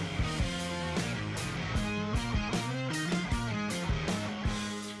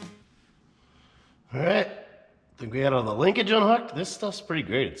 All right, I think we had all the linkage unhooked. This stuff's pretty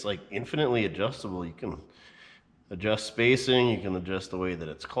great. It's like infinitely adjustable. You can adjust spacing, you can adjust the way that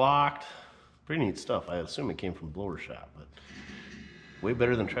it's clocked. Pretty neat stuff. I assume it came from Blower Shop, but way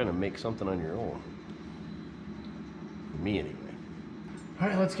better than trying to make something on your own. For me, anyway. All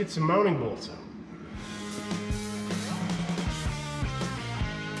right, let's get some mounting bolts out.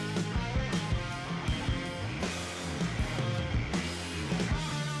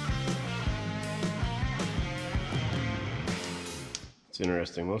 It's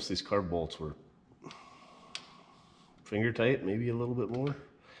interesting, most of these carb bolts were finger tight, maybe a little bit more.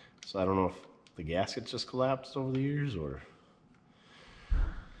 So I don't know if the gaskets just collapsed over the years or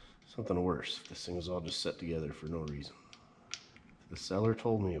something worse. If this thing was all just set together for no reason. The seller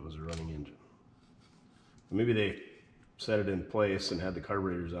told me it was a running engine. Maybe they set it in place and had the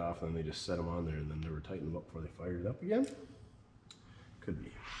carburetors off and they just set them on there and then they were tightened up before they fired it up again. Could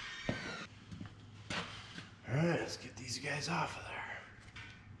be. All right, let's get these guys off of there.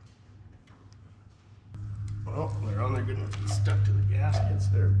 Well, they're on there getting stuck to the gaskets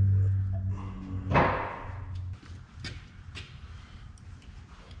there.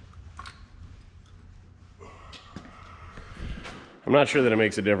 I'm not sure that it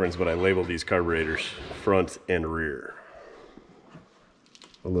makes a difference, but I labeled these carburetors front and rear.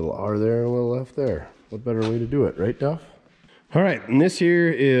 A little R there and a little F there. What better way to do it, right, Duff? All right, and this here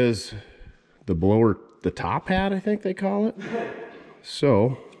is the blower, the top hat, I think they call it.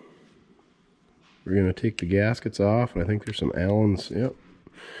 So we're gonna take the gaskets off, and I think there's some Allens, yep.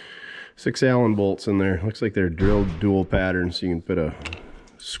 6 Allen bolts in there. Looks like they're drilled dual pattern, so you can put a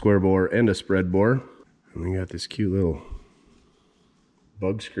square bore and a spread bore. And we got this cute little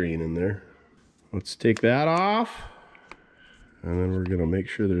bug screen in there. Let's take that off, and then we're gonna make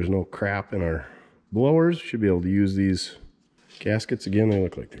sure there's no crap in our blowers. Should be able to use these gaskets again. They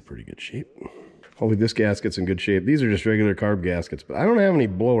look like they're pretty good shape. Hopefully this gasket's in good shape. These are just regular carb gaskets, but I don't have any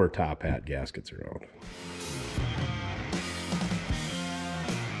blower top hat gaskets around.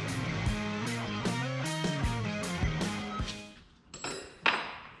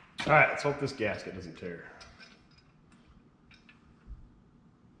 All right, let's hope this gasket doesn't tear.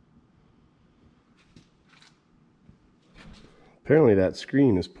 Apparently that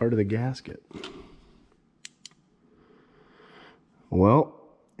screen is part of the gasket. Well,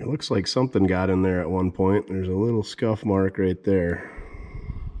 it looks like something got in there at one point. There's a little scuff mark right there.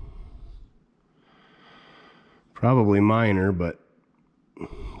 Probably minor, but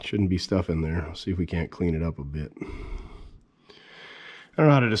shouldn't be stuff in there. Let's see if we can't clean it up a bit. I don't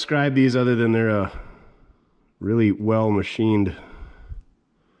know how to describe these other than they're a really well machined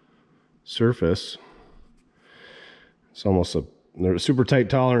surface. It's almost they're a super tight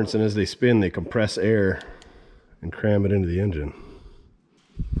tolerance, and as they spin, they compress air and cram it into the engine.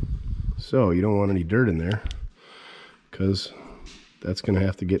 So you don't want any dirt in there because that's going to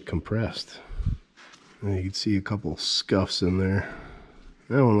have to get compressed. And you can see a couple scuffs in there.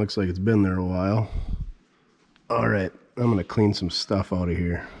 That one looks like it's been there a while. All right, I'm gonna clean some stuff out of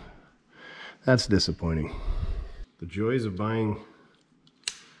here. That's disappointing. The joys of buying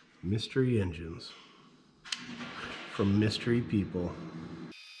mystery engines from mystery people.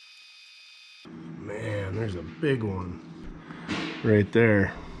 Man, there's a big one right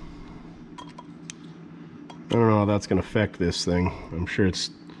there. I don't know how that's gonna affect this thing. I'm sure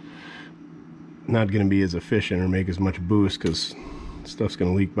it's not gonna be as efficient or make as much boost because stuff's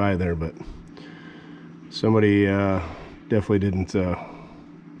gonna leak by there, but somebody definitely didn't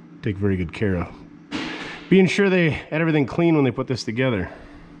take very good care of being sure they had everything clean when they put this together.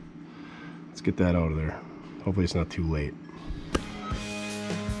 Let's get that out of there. Hopefully it's not too late.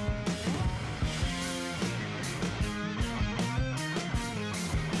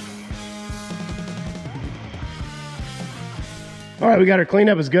 All right, we got her cleaned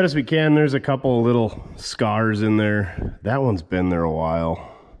up as good as we can. There's a couple of little scars in there. That one's been there a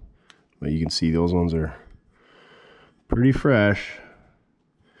while, but you can see those ones are pretty fresh.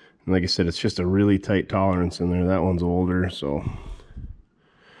 And like I said, it's just a really tight tolerance in there. That one's older, so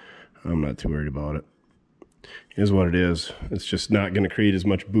I'm not too worried about it. It is what it is. It's just not going to create as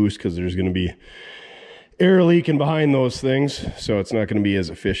much boost because there's going to be air leaking behind those things, so it's not going to be as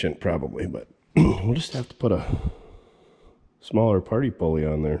efficient probably, but we'll just have to put a smaller party pulley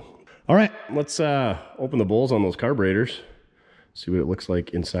on there. All right, let's open the bowls on those carburetors, see what it looks like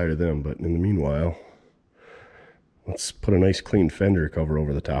inside of them. But in the meanwhile, let's put a nice clean fender cover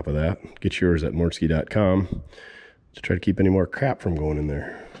over the top of that. Get yours at mortske.com to try to keep any more crap from going in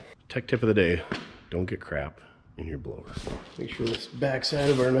there. Tech tip of the day, don't get crap in your blower. Make sure this back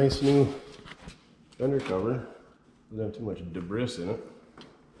side of our nice new fender cover doesn't have too much debris in it.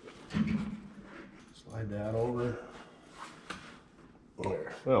 Slide that over.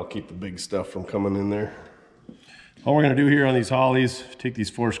 There. That'll keep the big stuff from coming in there. All we're going to do here on these Hollies, take these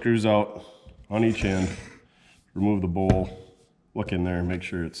 4 screws out on each end, remove the bowl, look in there, make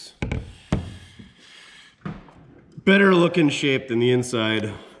sure it's better looking shape than the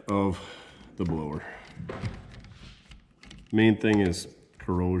inside of the blower. Main thing is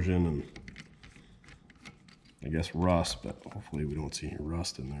corrosion and I guess rust, but hopefully we don't see any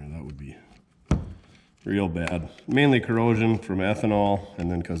rust in there. That would be real bad. Mainly corrosion from ethanol, and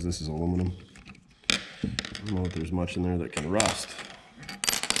then because this is aluminum. I don't know if there's much in there that can rust.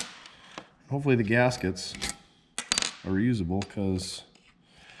 Hopefully the gaskets are reusable because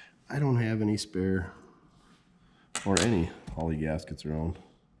I don't have any spare or any Holly gaskets around.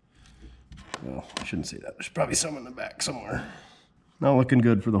 Well, I shouldn't say that. There's probably some in the back somewhere. Not looking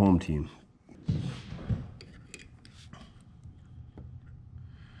good for the home team.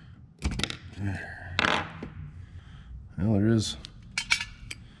 Well, there is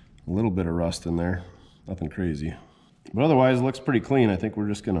a little bit of rust in there. Nothing crazy. But otherwise, it looks pretty clean. I think we're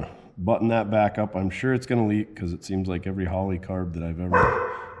just going to button that back up. I'm sure it's going to leak because it seems like every Holly carb that I've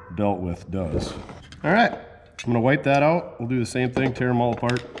ever dealt with does. All right. I'm going to wipe that out. We'll do the same thing, tear them all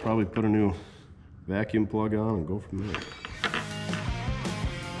apart, probably put a new vacuum plug on and go from there.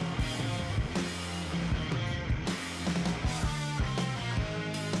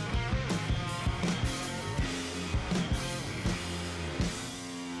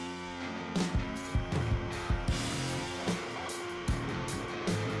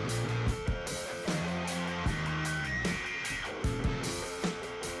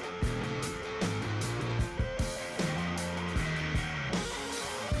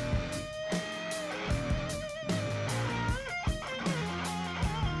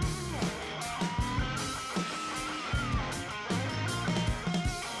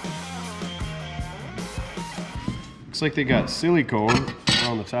 Looks like they got silicone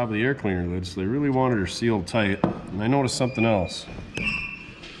on the top of the air cleaner lid, so they really wanted her sealed tight. And I noticed something else.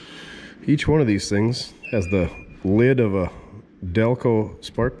 Each one of these things has the lid of a Delco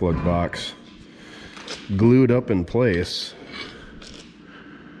spark plug box glued up in place.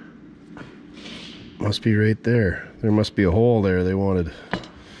 Must be right there. There must be a hole there they wanted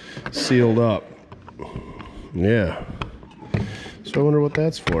sealed up. Yeah. So I wonder what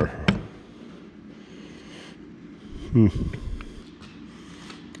that's for. I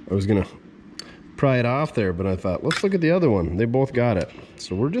was gonna pry it off there, but I thought, let's look at the other one. They both got it.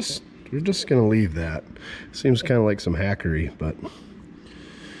 So we're just gonna leave that. Seems kind of like some hackery, but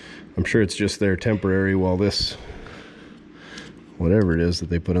I'm sure it's just there temporary while this, whatever it is that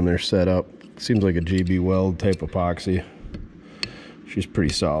they put in there, set up. Seems like a JB Weld type epoxy. She's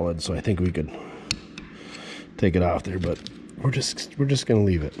pretty solid, so I think we could take it off there, but we're just gonna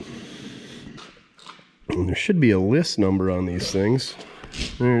leave it. And there should be a list number on these things.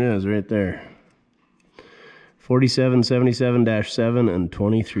 There it is, right there. 4777-7 and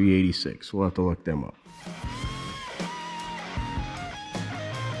 2386. We'll have to look them up.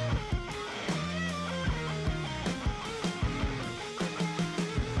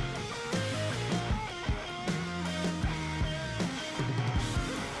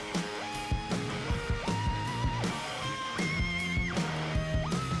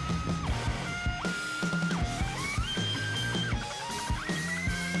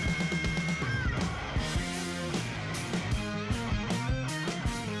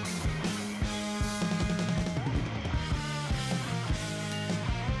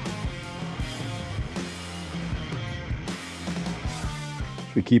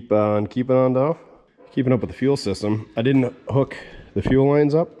 We keep on keeping on, Duff. Keeping up with the fuel system. I didn't hook the fuel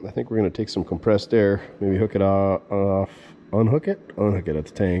lines up. I think we're gonna take some compressed air, maybe hook it off, unhook it at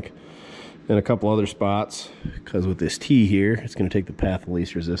the tank, and a couple other spots, because with this T here, it's gonna take the path of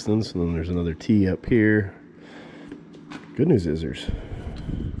least resistance, and then there's another T up here. Good news is there's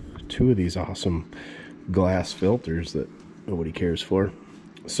 2 of these awesome glass filters that nobody cares for.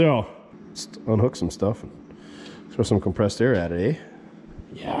 So let's unhook some stuff and throw some compressed air at it, eh?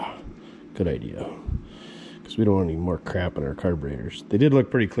 Yeah, good idea. Because we don't want any more crap in our carburetors. They did look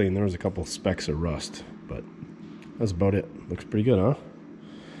pretty clean. There was a couple specks of rust, but that's about it. Looks pretty good, huh?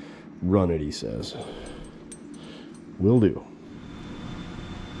 Run it, he says. Will do.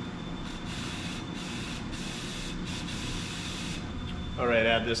 All right,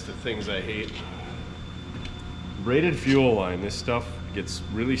 add this to things I hate. Braided fuel line. This stuff gets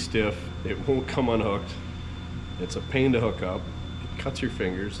really stiff. It won't come unhooked. It's a pain to hook up. It cuts your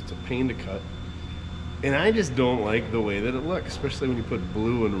fingers. It's a pain to cut. And I just don't like the way that it looks, especially when you put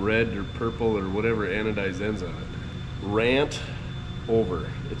blue and red or purple or whatever anodized ends on it. Rant over.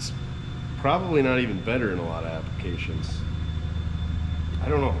 It's probably not even better in a lot of applications. I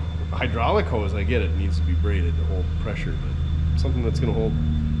don't know. A hydraulic hose, I get it, needs to be braided to hold pressure, but something that's going to hold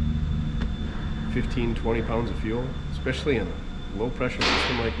 15, 20 pounds of fuel, especially in a low pressure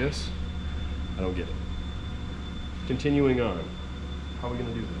system like this, I don't get it. Continuing on, how are we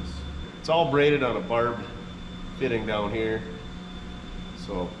going to do this? It's all braided on a barbed fitting down here,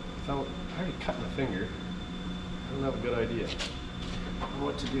 so without already cutting a finger, I don't have a good idea. I don't know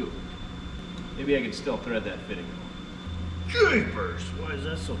what to do. Maybe I could still thread that fitting out. Jeepers, why is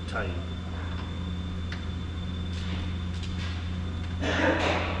that so tight?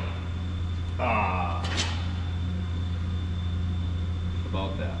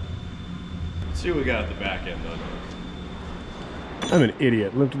 About that. Let's see what we got at the back end done. I'm an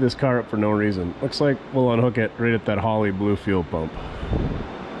idiot. Lifted this car up for no reason. Looks like we'll unhook it right at that Holly blue fuel pump.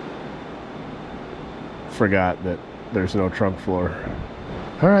 Forgot that there's no trunk floor.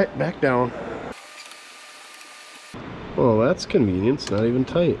 All right, back down. Well, that's convenient. It's not even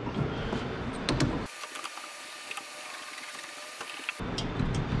tight.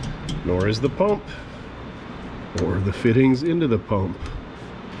 Nor is the pump. Or the fittings into the pump.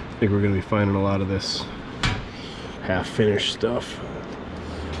 I think we're going to be finding a lot of this half-finished stuff.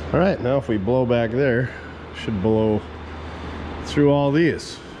 All right, now if we blow back there, should blow through all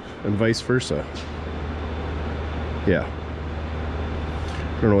these and vice versa. Yeah.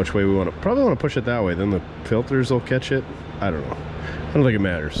 I don't know which way we want to. Probably want to push it that way. Then the filters will catch it. I don't know. I don't think it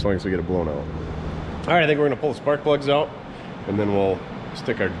matters as long as we get it blown out. All right, I think we're going to pull the spark plugs out, and then we'll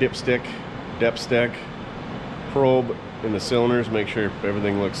stick our depth stick probe in the cylinders, make sure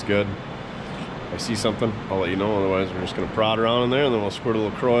everything looks good. If I see something, I'll let you know. Otherwise, we're just going to prod around in there, and then we'll squirt a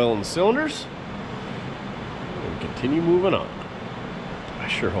little Croil in the cylinders and continue moving on. I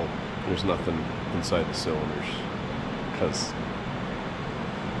sure hope there's nothing inside the cylinders, because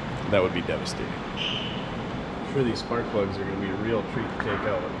that would be devastating. I'm sure these spark plugs are going to be a real treat to take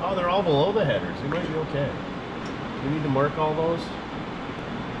out. Oh, they're all below the headers. We might be okay. Do we need to mark all those?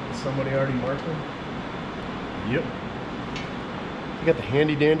 Did somebody already mark them? Yep. We got the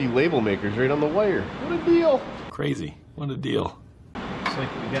handy dandy label makers right on the wire. What a deal. Crazy. What a deal. Looks like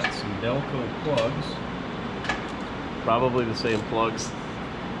we got some Delco plugs. Probably the same plugs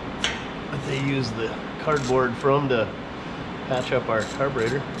that they use the cardboard from to patch up our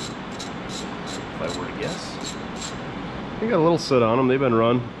carburetor, if I were to guess. They got a little soot on them. They've been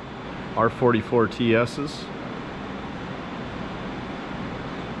run. R44 TS's.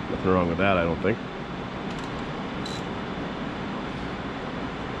 Nothing wrong with that, I don't think.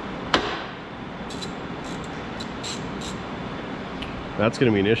 That's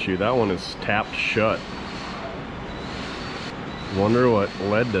going to be an issue. That one is tapped shut. Wonder what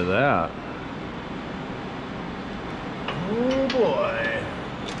led to that. Oh boy.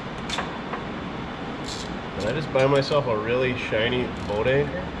 Did I just buy myself a really shiny boat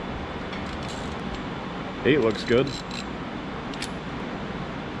anchor? 8 looks good.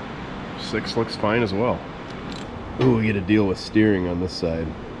 6 looks fine as well. Ooh, we get to deal with steering on this side.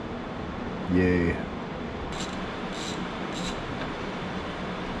 Yay.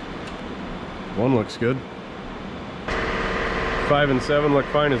 1 looks good. 5 and 7 look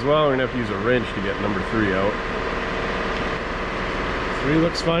fine as well. We're gonna have to use a wrench to get number 3 out. 3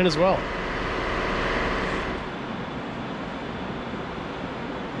 looks fine as well.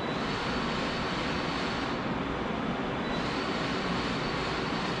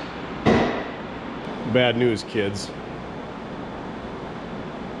 Bad news, kids.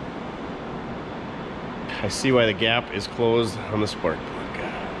 I see why the gap is closed on the spark plug.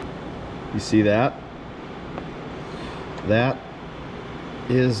 You see that? That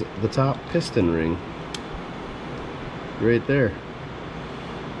is the top piston ring. Right there.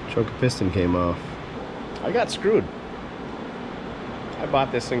 Chunk of piston came off. I got screwed. I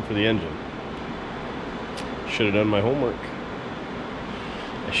bought this thing for the engine. Should have done my homework.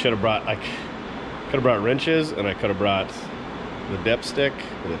 I could have brought wrenches, and I could have brought the depth stick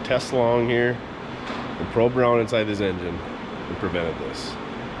with a test along here and probed around inside this engine and prevented this.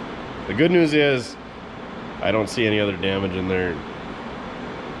 The good news is I don't see any other damage in there.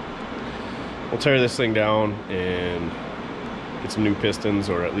 We'll tear this thing down and get some new pistons,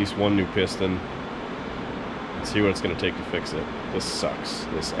 or at least one new piston, and see what it's going to take to fix it. This sucks.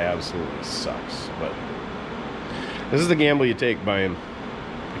 This absolutely sucks. But this is the gamble you take buying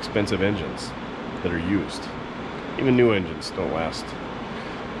expensive engines that are used. Even new engines don't last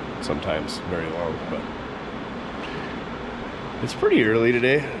sometimes very long, but it's pretty early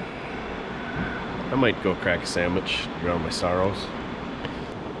today. I might go crack a sandwich, drown my sorrows.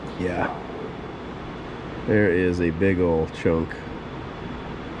 Yeah. There is a big old chunk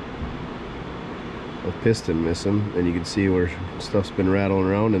of piston missing, and you can see where stuff's been rattling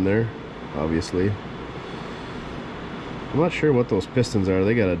around in there, obviously. I'm not sure what those pistons are.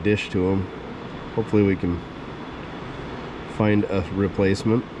 They got a dish to them. Hopefully we can find a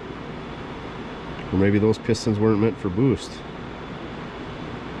replacement. Or maybe those pistons weren't meant for boost.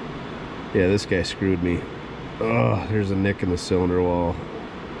 Yeah, this guy screwed me. Oh, there's a nick in the cylinder wall.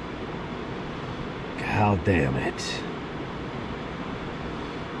 God damn it.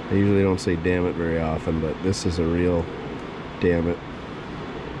 I usually don't say damn it very often, but this is a real damn it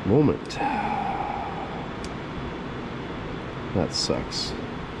moment. That sucks.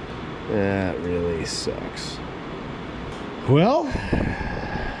 That really sucks. Well,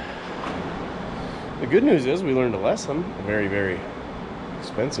 the good news is we learned a lesson, a very, very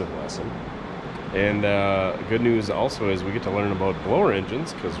expensive lesson. And good news also is we get to learn about blower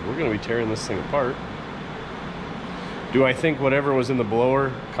engines, because we're going to be tearing this thing apart. Do I think whatever was in the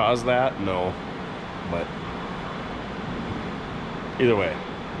blower caused that? No. But either way,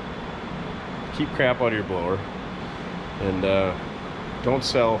 keep crap out of your blower, and don't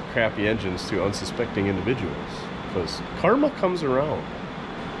sell crappy engines to unsuspecting individuals, because karma comes around.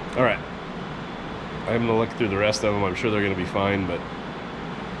 All right, I'm gonna look through the rest of them. I'm sure they're gonna be fine, but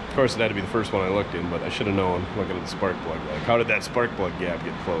of course it had to be the first one I looked in, but I should have known looking at the spark plug. Like, how did that spark plug gap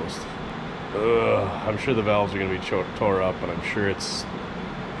get closed? Ugh, I'm sure the valves are gonna be tore up, and I'm sure it's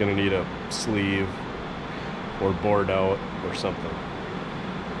gonna need a sleeve or bored out or something.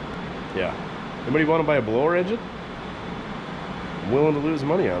 Yeah. Anybody want to buy a blower engine? I'm willing to lose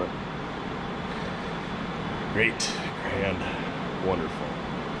money on it. Great, grand, wonderful.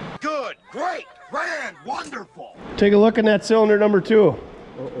 Good, great, grand, wonderful. Take a look in that cylinder number 2.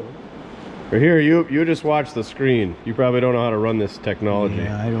 Right here, you just watch the screen. You probably don't know how to run this technology.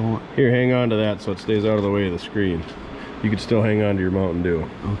 Yeah, I don't. Here, hang on to that so it stays out of the way of the screen. You can still hang on to your Mountain Dew.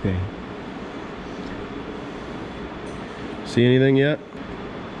 Okay. See anything yet?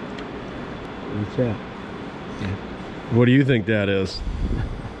 What's that? What do you think that is?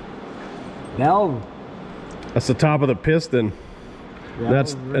 Valve. That's the top of the piston.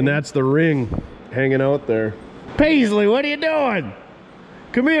 That's the ring hanging out there. Paisley, what are you doing?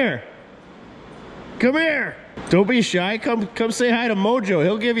 Come here. Come here. Don't be shy. Come say hi to Mojo.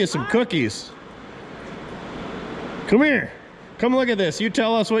 He'll give you some cookies. Come here. Come look at this. You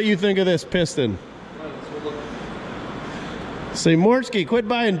tell us what you think of this piston. Say, Mortske, quit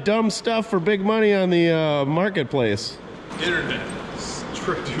buying dumb stuff for big money on the marketplace. Internet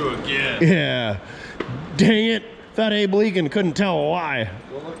tricked you again. Yeah. Dang it. Thought Abe Lincoln couldn't tell why.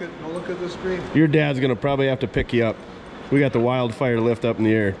 Go look at the screen. Your dad's gonna probably have to pick you up. We got the wildfire lift up in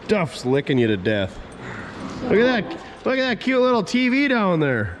the air. Duff's licking you to death. Look at that. Look at that cute little TV down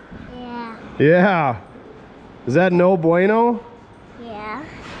there. Yeah. Yeah. Is that no bueno? Yeah.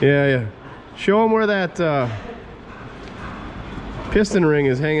 Yeah. Show him where that piston ring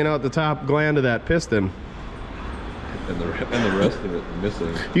is hanging out the top gland of that piston. And the rest of it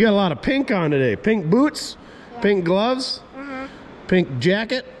missing. You got a lot of pink on today. Pink boots, pink gloves, pink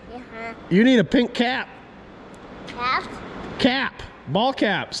jacket. You need a pink cap. Cap? Cap. Ball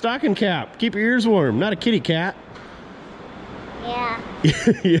cap. Stocking cap. Keep your ears warm. Not a kitty cat. Yeah.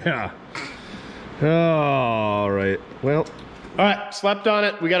 Yeah. All right. Well, all right. Slept on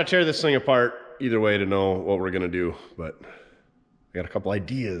it. We got to tear this thing apart either way to know what we're going to do. But I got a couple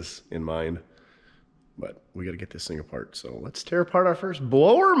ideas in mind. But we got to get this thing apart. So let's tear apart our first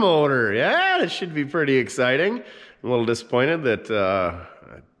blower motor. Yeah, this should be pretty exciting. I'm a little disappointed that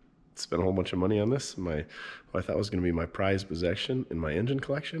I spent a whole bunch of money on this. What I thought was going to be my prized possession in my engine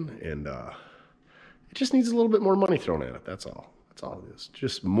collection, and it just needs a little bit more money thrown at it. That's all. That's all it is.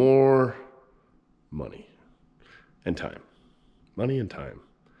 Just more money and time. Money and time.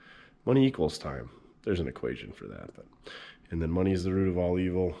 Money equals time. There's an equation for that. And then money is the root of all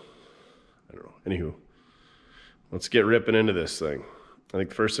evil. I don't know. Anywho, let's get ripping into this thing. I think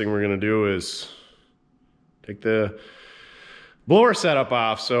the first thing we're going to do is take the blower setup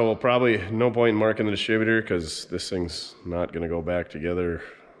off. So we'll probably, no point in marking the distributor because this thing's not going to go back together,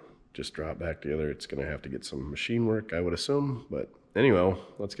 just drop back together. It's going to have to get some machine work, I would assume. But anyway,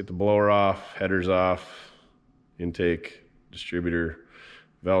 let's get the blower off, headers off, intake, distributor,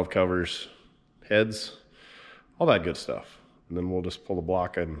 valve covers, heads, all that good stuff. And then we'll just pull the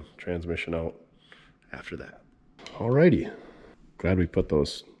block and transmission out after that. Alrighty. Glad we put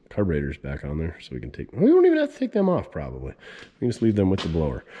those carburetors back on there so we can take, we don't even have to take them off probably. We can just leave them with the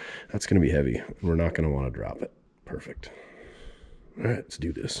blower. That's going to be heavy. We're not going to want to drop it. Perfect. All right, let's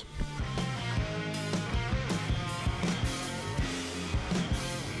do this.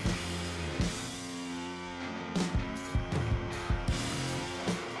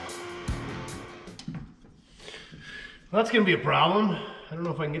 Well, that's going to be a problem. I don't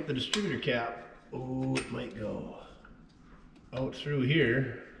know if I can get the distributor cap. Oh, it might go out through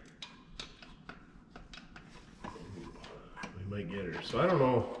here. We might get her. So I don't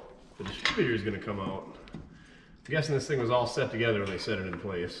know if the distributor is going to come out. I'm guessing this thing was all set together when they set it in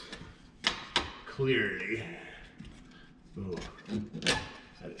place. Clearly. Ooh,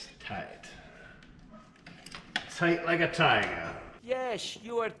 that is tight. Tight like a tiger. Yes,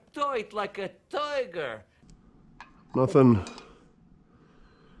 you are tight like a tiger. Nothing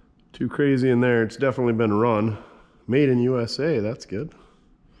too crazy in there. It's definitely been run. Made in USA, that's good.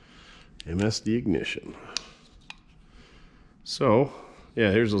 MSD ignition. So,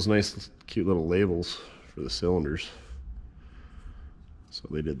 yeah, here's those nice, cute little labels for the cylinders. So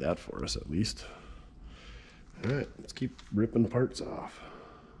they did that for us at least. All right, let's keep ripping parts off.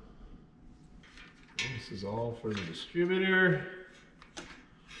 This is all for the distributor.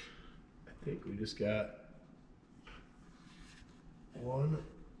 I think we just got one.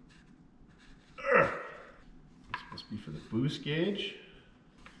 This must be for the boost gauge.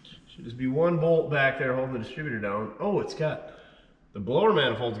 Should just be one bolt back there holding the distributor down. Oh, it's got, the blower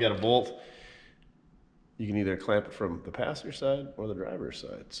manifold's got a bolt. You can either clamp it from the passenger side or the driver's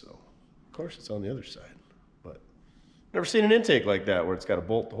side. So, of course, it's on the other side. But never seen an intake like that where it's got a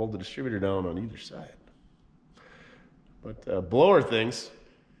bolt to hold the distributor down on either side. But blower things,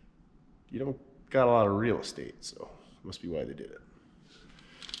 you don't got a lot of real estate, so must be why they did it.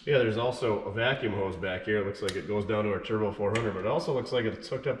 Yeah, there's also a vacuum hose back here. It looks like it goes down to our Turbo 400, but it also looks like it's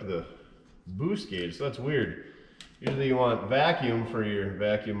hooked up to the boost gauge, so that's weird. Usually you want vacuum for your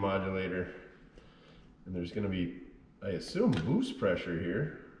vacuum modulator. And there's going to be, I assume, boost pressure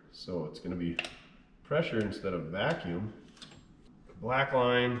here. So it's going to be pressure instead of vacuum. The black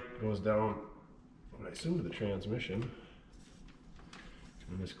line goes down, I assume, to the transmission.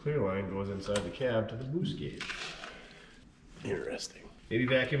 And this clear line goes inside the cab to the boost gauge. Interesting. Maybe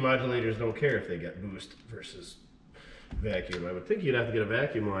vacuum modulators don't care if they get boost versus vacuum. I would think you'd have to get a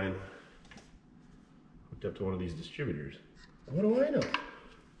vacuum line hooked up to one of these distributors. What do I know?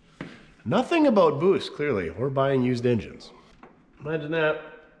 Nothing about boost, clearly. We're buying used engines. Imagine that.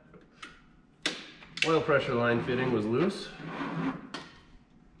 Oil pressure line fitting was loose.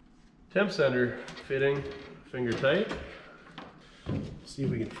 Temp sender fitting, finger tight. Let's see if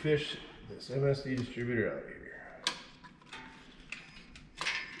we can fish this MSD distributor out here.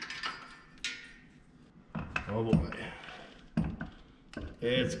 Oh boy.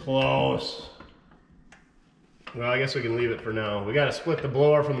 It's close. Well, I guess we can leave it for now. We got to split the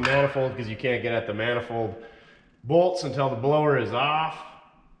blower from the manifold because you can't get at the manifold bolts until the blower is off.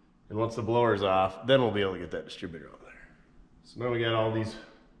 And once the blower is off, then we'll be able to get that distributor on there. So now we got all these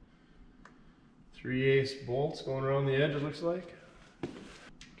 3/8 bolts going around the edge, it looks like.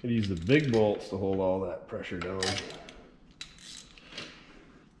 Could use the big bolts to hold all that pressure down.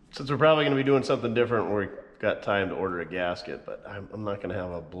 Since we're probably going to be doing something different, we've got time to order a gasket, but I'm not going to have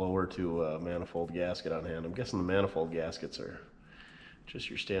a blower to a manifold gasket on hand. I'm guessing the manifold gaskets are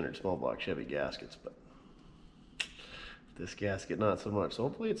just your standard small block Chevy gaskets, but this gasket not so much. So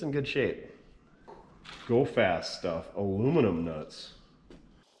hopefully it's in good shape. Go fast stuff, aluminum nuts.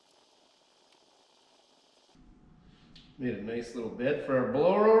 Made a nice little bed for our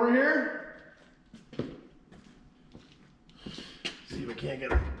blower over here. See if we can't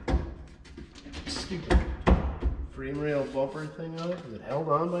get a stupid frame rail bumper thing on it. Is it held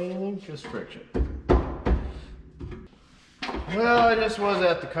on by anything? Just friction. Well, I just was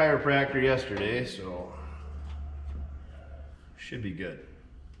at the chiropractor yesterday, so should be good.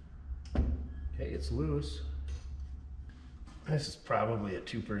 Okay, it's loose. This is probably a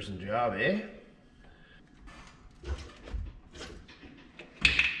two-person job, eh?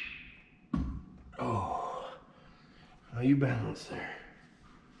 Oh, how you balance there?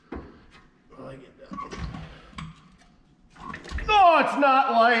 Well, I get that one. Oh, it's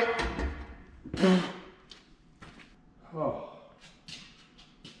not light. Oh.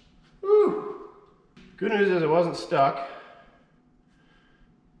 Whew. Good news is it wasn't stuck.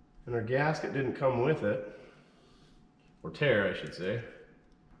 And our gasket didn't come with it. Or tear, I should say.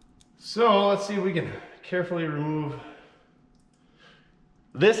 So let's see if we can carefully remove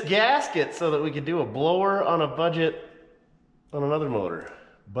this gasket so that we could do a blower on a budget on another motor.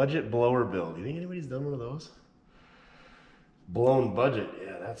 Budget blower build. You think anybody's done one of those? Blown budget.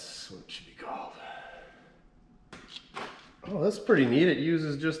 Yeah, that's what it should be called. Oh, that's pretty neat. It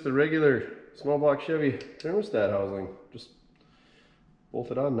uses just the regular small block Chevy thermostat housing. Just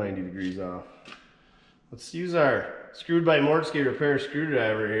bolt it on 90 degrees off. Let's use our Screwed by Mortske repair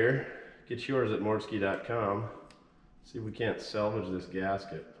screwdriver here. Get yours at mortske.com. See if we can't salvage this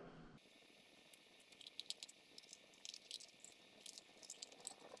gasket.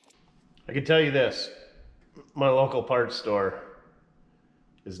 I can tell you this, my local parts store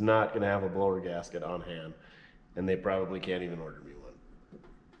is not going to have a blower gasket on hand, and they probably can't even order me one.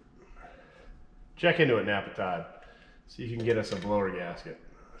 Check into it, Napatod. See if you can get us a blower gasket.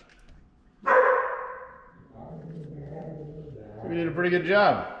 We did a pretty good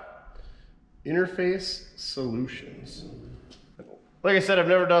job. Interface Solutions. Like I said, I've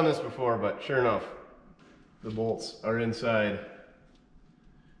never done this before, but sure enough, the bolts are inside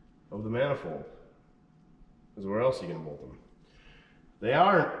of the manifold. Because where else are you going to bolt them? They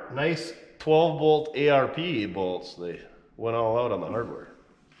aren't nice 12-bolt ARP bolts. They went all out on the hardware.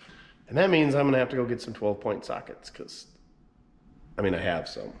 And that means I'm going to have to go get some 12-point sockets, because, I mean, I have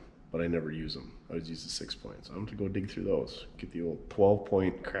some, but I never use them. I always use the 6-point. So I'm going to go dig through those. Get the old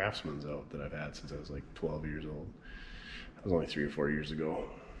 12-point Craftsmans out that I've had since I was like 12 years old. That was only 3 or 4 years ago.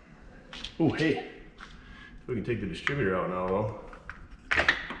 Oh, hey. We can take the distributor out now, though.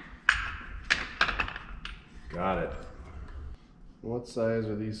 Got it. What size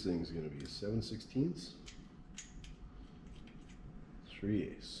are these things going to be? 7/16?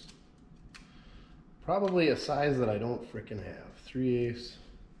 3/8. Probably a size that I don't frickin' have. 3/8.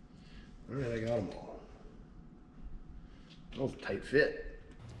 Alright, I got them all. Oh, tight fit.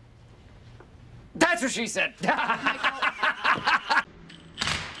 That's what she said.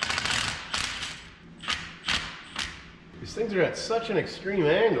 These things are at such an extreme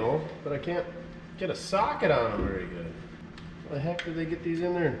angle that I can't get a socket on them very good. How the heck did they get these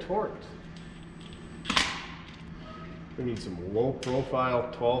in there and torqued? We need some low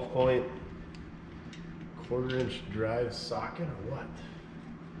profile 12-point 1/4-inch drive socket or what?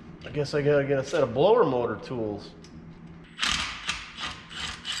 I guess I gotta get a set of blower motor tools.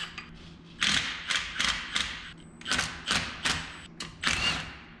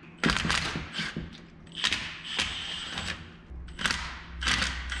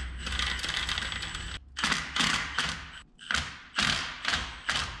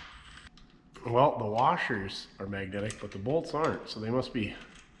 Well, the washers are magnetic, but the bolts aren't, so they must be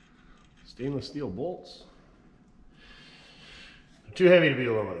stainless steel bolts. They're too heavy to be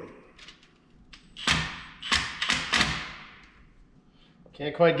aluminum.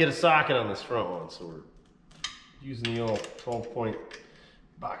 Can't quite get a socket on this front one, so we're using the old 12-point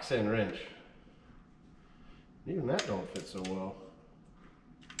box end wrench. Even that don't fit so well.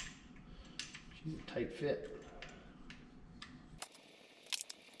 She's a tight fit.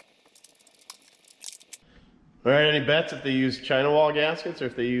 All right, any bets if they use China wall gaskets or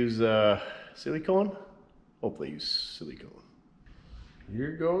if they use silicone? Hope they use silicone.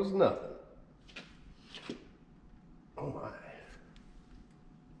 Here goes nothing. Oh my.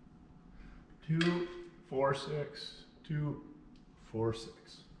 2, 4, 6, 2, 4, 6.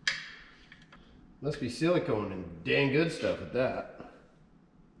 Must be silicone and dang good stuff at that.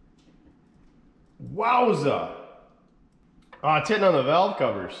 Wowza! Oh, it's hitting on the valve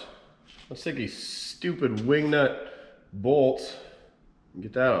covers. Let's take these stupid wing nut bolts and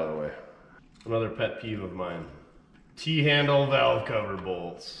get that out of the way. Another pet peeve of mine. T-handle valve cover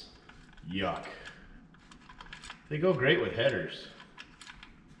bolts. Yuck. They go great with headers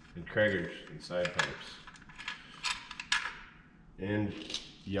and Kraggers and side pipes. And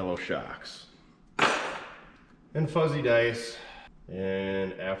yellow shocks. And fuzzy dice.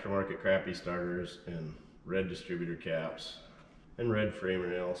 And aftermarket crappy starters and red distributor caps. And red framer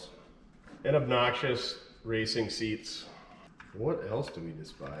nails. And obnoxious racing seats. What else do we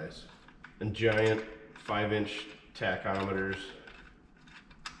despise? And giant 5-inch tachometers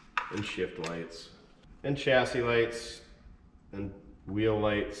and shift lights and chassis lights and wheel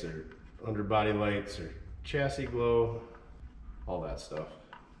lights or underbody lights or chassis glow, all that stuff.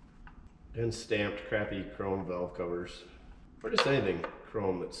 And stamped crappy chrome valve covers, or just anything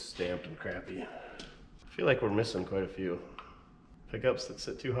chrome that's stamped and crappy. I feel like we're missing quite a few. Pickups that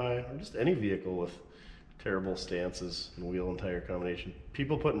sit too high, or just any vehicle with terrible stances and wheel and tire combination.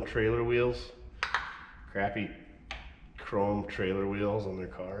 People putting trailer wheels, crappy chrome trailer wheels on their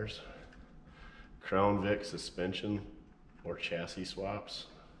cars. Crown Vic suspension or chassis swaps.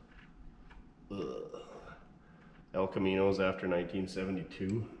 Ugh. El Caminos after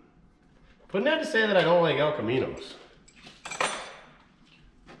 1972. Putting that to say that I don't like El Caminos.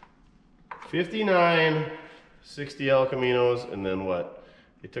 59, 60 El Caminos, and then what?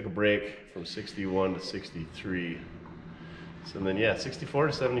 They took a break from 61 to 63. So then yeah, 64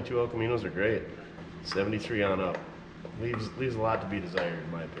 to 72 El Caminos are great. 73 on up. Leaves a lot to be desired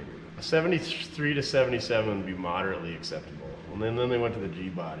in my opinion. A 73 to 77 would be moderately acceptable. And then they went to the G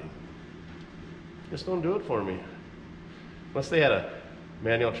body. Just don't do it for me. Unless they had a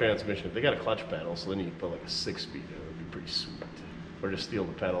manual transmission. If they got a clutch pedal, so then you could put like a 6-speed in it, would be pretty sweet. Or just steal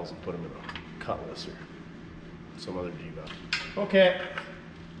the pedals and put them in a Cutlass or some other G-body. Okay,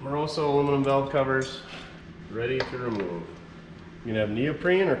 Moroso aluminum valve covers, ready to remove. You can have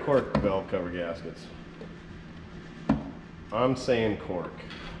neoprene or cork valve cover gaskets. I'm saying cork.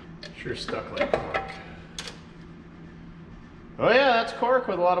 Sure stuck like cork. Oh yeah, that's cork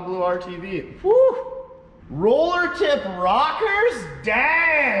with a lot of blue RTV. Woo! Roller tip rockers?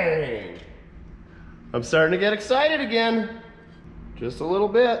 Dang! I'm starting to get excited again. Just a little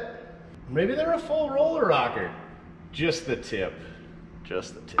bit. Maybe they're a full roller rocker. Just the tip.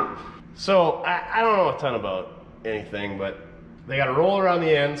 Just the tip. So, I don't know a ton about anything, but they got a roller on the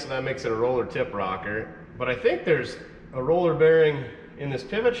end, so that makes it a roller tip rocker. But I think there's a roller bearing in this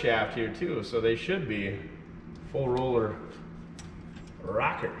pivot shaft here too, so they should be full roller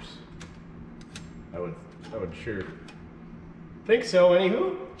rockers. I would sure think so.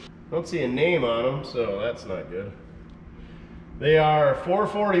 Anywho, don't see a name on them, so that's not good. They are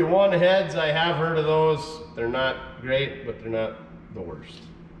 441 heads. I have heard of those. They're not great, but they're not the worst.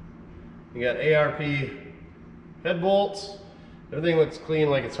 You got ARP head bolts. Everything looks clean,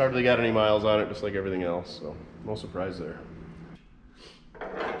 like it's hardly got any miles on it, just like everything else, so no surprise there.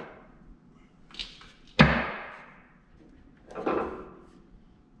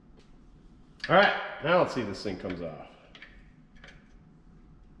 All right, now let's see if this thing comes off.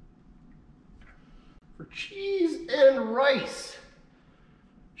 For cheese and rice.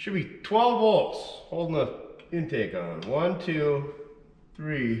 Should be 12 volts holding the intake on. 1, 2,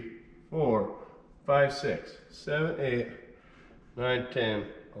 3, 4, 5, 6, 7, 8, 9, 10,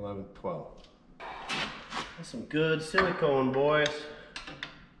 11, 12. That's some good silicone, boys.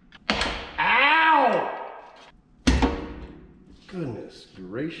 Ow! Goodness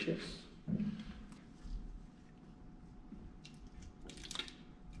gracious.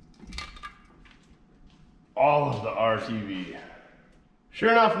 All of the RTV.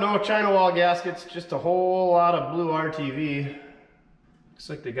 Sure enough, no China wall gaskets, just a whole lot of blue RTV. Looks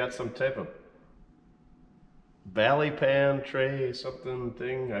like they got some type of valley pan tray, something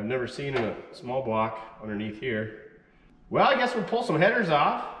thing I've never seen in a small block underneath here. Well, I guess we'll pull some headers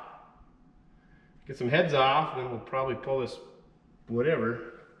off. Get some heads off, and then we'll probably pull this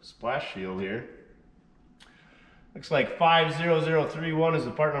whatever splash shield here. Looks like 50031 is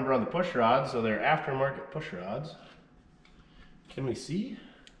the part number on the push rod, so they're aftermarket push rods. Can we see?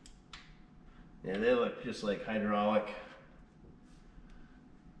 Yeah, they look just like hydraulic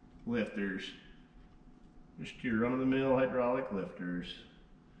lifters. Just your run-of-the-mill hydraulic lifters.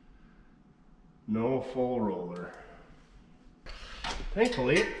 No full roller.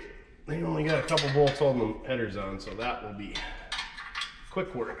 Thankfully, they only got a couple bolts holding the headers on, so that will be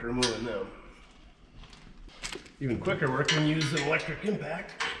quick work removing them. Even quicker work when you use an electric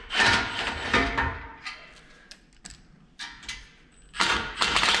impact.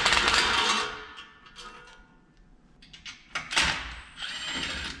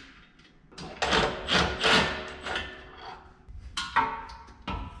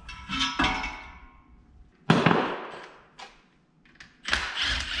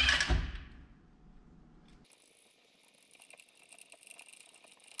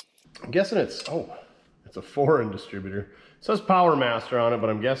 I'm guessing it's a foreign distributor. It says Power Master on it, but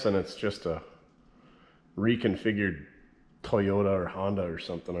I'm guessing it's just a reconfigured Toyota or Honda or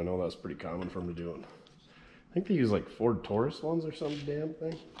something. I know that's pretty common for them to do it. I think they use like Ford Taurus ones or some damn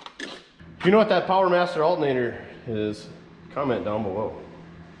thing. If you know what that Power Master alternator is, comment down below.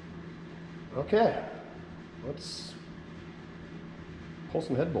 Okay, let's pull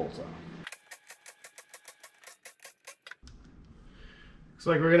some head bolts off. Looks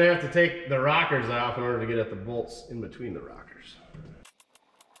like we're gonna have to take the rockers off in order to get at the bolts in between the rockers.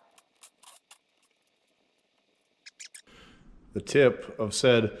 The tip of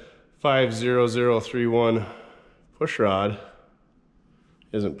said 50031 push rod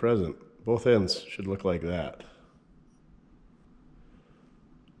isn't present. Both ends should look like that.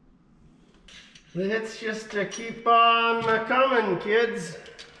 It's just to keep on coming, kids.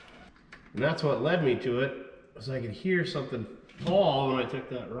 And that's what led me to it, was I could hear something fall when I took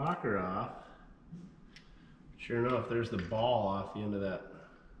that rocker off. Sure enough, there's the ball off the end of that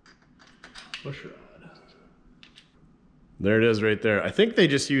push rod. There it is right there. I think they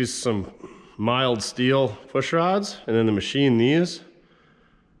just used some mild steel push rods and then they machine these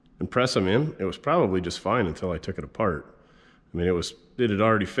and press them in. It was probably just fine until I took it apart. I mean, it had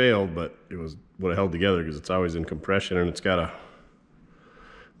already failed, but it was what I held together because it's always in compression and it's got a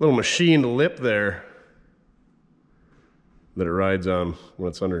little machined lip there that it rides on when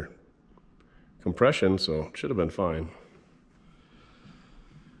it's under compression, so it should have been fine.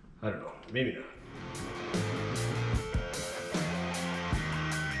 I don't know, maybe not.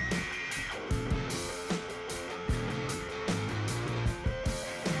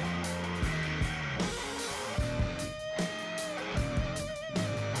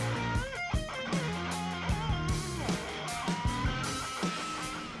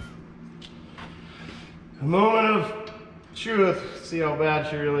 A moment of truth, see how bad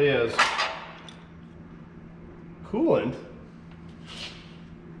she really is. Coolant?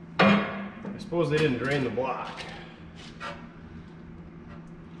 I suppose they didn't drain the block.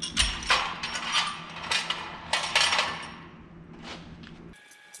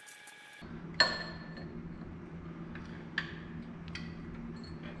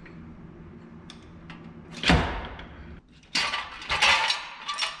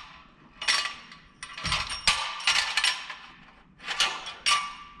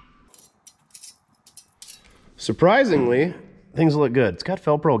 Surprisingly, things look good. It's got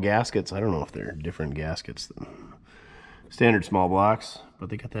Felpro gaskets. I don't know if they're different gaskets than standard small blocks, but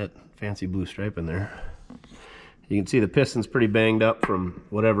they got that fancy blue stripe in there. You can see the piston's pretty banged up from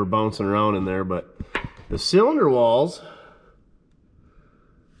whatever bouncing around in there, but the cylinder walls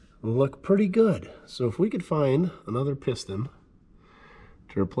look pretty good. So if we could find another piston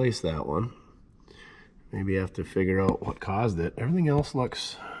to replace that one, maybe have to figure out what caused it. Everything else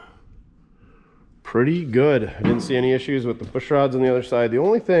looks pretty good. I didn't see any issues with the push rods on the other side. The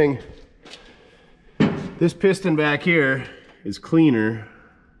only thing, this piston back here is cleaner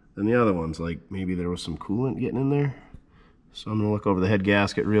than the other ones. Like maybe there was some coolant getting in there. So I'm gonna look over the head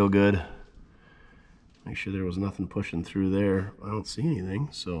gasket real good. Make sure there was nothing pushing through there. I don't see anything,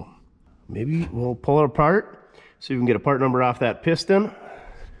 so maybe we'll pull it apart, see if we can get a part number off that piston,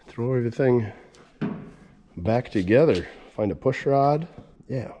 throw everything back together, find a push rod.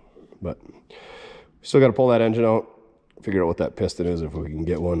 Yeah, but still got to pull that engine out, figure out what that piston is, if we can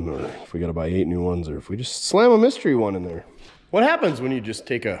get one, or if we got to buy 8 new ones, or if we just slam a mystery one in there. What happens when you just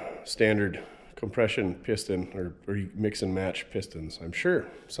take a standard compression piston, or you mix and match pistons? I'm sure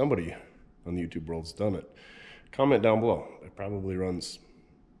somebody on the YouTube world's done it. Comment down below. It probably runs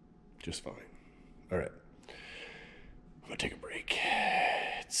just fine. All right, I'm gonna take a break.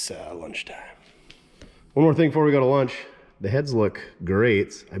 It's lunchtime. One more thing before we go to lunch. The heads look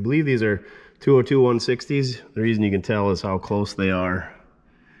great. I believe these are 202 160s. The reason you can tell is how close they are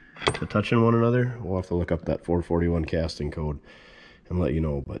to touching one another. We'll have to look up that 441 casting code and let you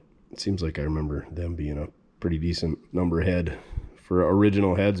know, but it seems like I remember them being a pretty decent number head for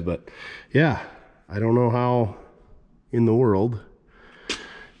original heads. But yeah, I don't know how in the world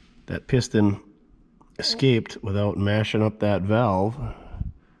that piston escaped without mashing up that valve,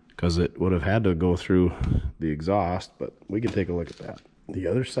 because it would have had to go through the exhaust, but we can take a look at that. The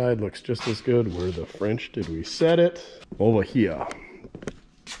other side looks just as good. Where the French did we set it? Over here.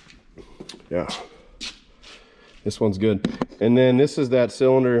 Yeah. This one's good. And then this is that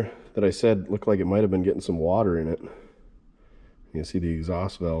cylinder that I said looked like it might have been getting some water in it. You can see the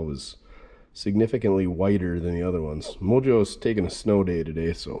exhaust valve is significantly whiter than the other ones. Mojo's taking a snow day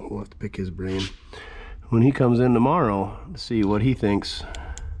today, so we'll have to pick his brain when he comes in tomorrow to see what he thinks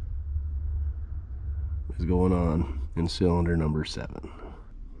is going on in cylinder number 7.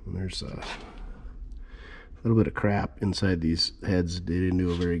 And there's a little bit of crap inside these heads. They didn't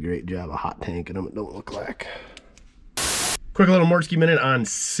do a very great job of hot tanking them, it don't look like. Quick little Mortske minute on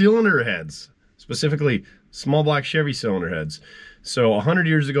cylinder heads, specifically small block Chevy cylinder heads. So 100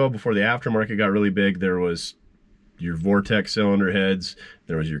 years ago, before the aftermarket got really big, there was your Vortex cylinder heads.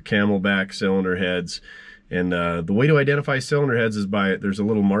 There was your Camelback cylinder heads. And the way to identify cylinder heads is there's a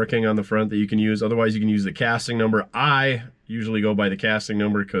little marking on the front that you can use. Otherwise, you can use the casting number. I usually go by the casting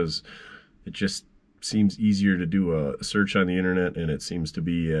number because it just seems easier to do a search on the internet, and it seems to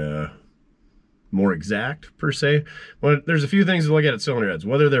be more exact, per se. But there's a few things to look at cylinder heads,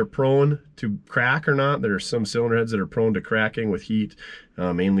 whether they're prone to crack or not. There are some cylinder heads that are prone to cracking with heat,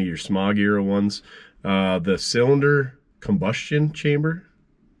 mainly your smog era ones. The cylinder combustion chamber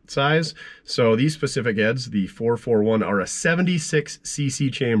size. So these specific heads, the 441, are a 76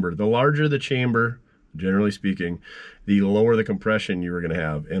 cc chamber. The larger the chamber, generally speaking, the lower the compression you were going to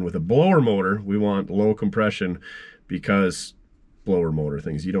have. And with a blower motor, we want low compression because blower motor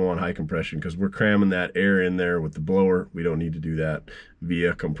things. You don't want high compression because we're cramming that air in there with the blower. We don't need to do that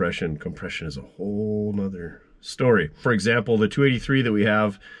via compression. Compression is a whole nother story. For example, the 283 that we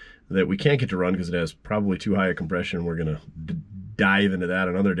have that we can't get to run because it has probably too high a compression. We're going to dive into that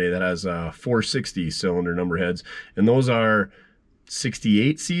another day. That has 460 cylinder number heads, and those are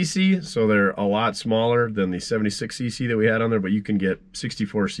 68 cc, so they're a lot smaller than the 76 cc that we had on there, but you can get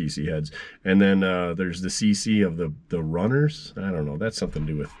 64 cc heads. And then there's the cc of the runners. I don't know, that's something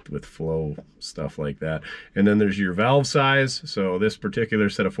to do with flow, stuff like that. And then there's your valve size. So this particular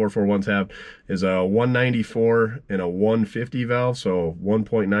set of 441s have is a 194 and a 150 valve, so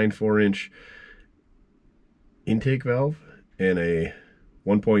 1.94 inch intake valve and a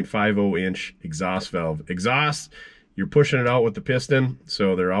 1.50 inch exhaust valve. Exhaust, you're pushing it out with the piston,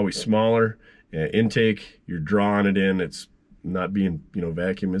 so they're always smaller. Intake, you're drawing it in. It's not being,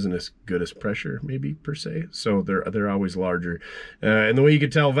 vacuum isn't as good as pressure, maybe, per se. So they're always larger. And the way you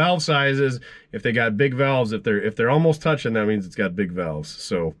could tell valve size is if they got big valves. If they're almost touching, that means it's got big valves.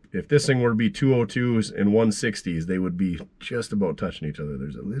 So if this thing were to be 202s and 160s, they would be just about touching each other.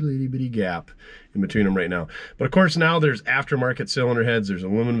 There's a little itty bitty gap in between them right now. But of course, now there's aftermarket cylinder heads. There's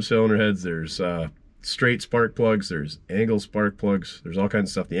aluminum cylinder heads. There's straight spark plugs. There's angled spark plugs. There's all kinds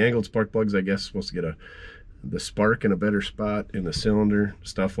of stuff. The angled spark plugs, I guess, supposed to get the spark in a better spot in the cylinder,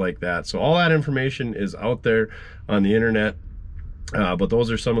 stuff like that. So all that information is out there on the internet, but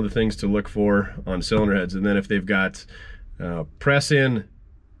those are some of the things to look for on cylinder heads. And then if they've got press-in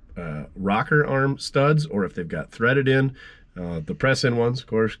rocker arm studs, or if they've got threaded in, the press-in ones, of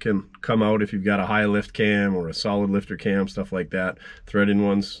course, can come out if you've got a high lift cam or a solid lifter cam, stuff like that. Thread-in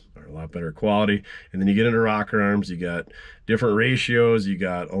ones are a lot better quality. And then you get into rocker arms, you got different ratios. You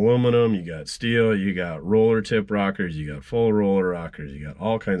got aluminum, you got steel, you got roller tip rockers, you got full roller rockers, you got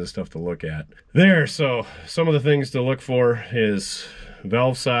all kinds of stuff to look at there. So some of the things to look for is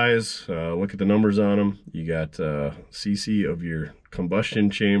valve size. Look at the numbers on them. You got cc of your combustion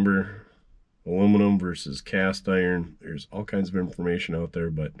chamber, aluminum versus cast iron. There's all kinds of information out there,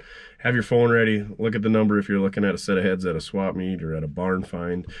 but have your phone ready. Look at the number if you're looking at a set of heads at a swap meet or at a barn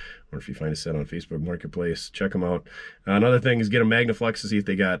find, or if you find a set on Facebook Marketplace, check them out. Another thing is get a Magnaflex to see if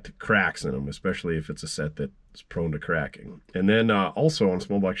they got cracks in them, especially if it's a set that's prone to cracking. And then also on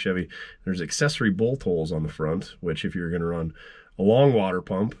small block Chevy, there's accessory bolt holes on the front, which if you're going to run a long water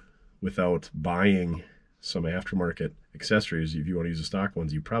pump without buying some aftermarket accessories, if you want to use the stock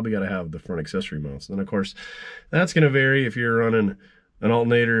ones, you probably got to have the front accessory mounts. And then of course that's going to vary if you're running an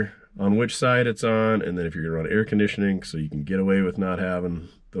alternator, on which side it's on, and then if you're going to run air conditioning, so you can get away with not having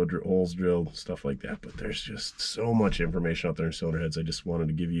the holes drilled, stuff like that. But there's just so much information out there in cylinder heads. I just wanted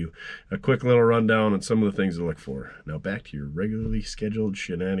to give you a quick little rundown on some of the things to look for. Now back to your regularly scheduled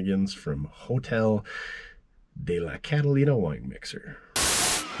shenanigans from Hotel de la Catalina Wine Mixer.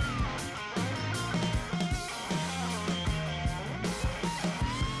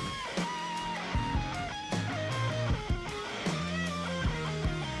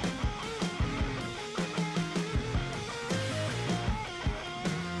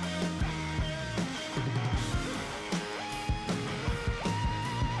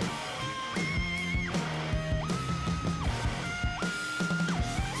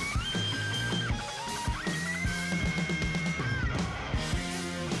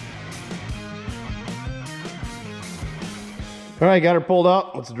 All right, got her pulled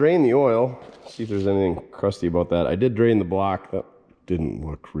up. Let's drain the oil. See if there's anything crusty about that. I did drain the block. That didn't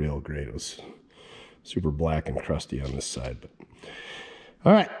look real great. It was super black and crusty on this side. But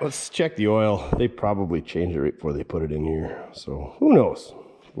all right, let's check the oil. They probably changed it right before they put it in here. So who knows?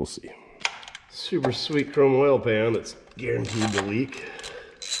 We'll see. Super sweet chrome oil pan that's guaranteed to leak.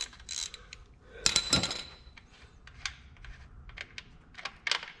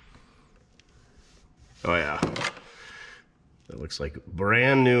 Oh yeah. That looks like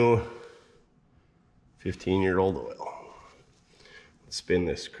brand new 15-year-old oil. Let's spin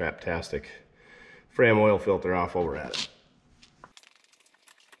this craptastic Fram oil filter off while we're at it.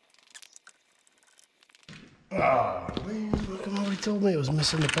 Oh, man, look at what he told me. It was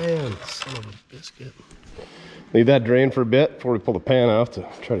missing the pan. Son of a biscuit. Leave that drain for a bit before we pull the pan off to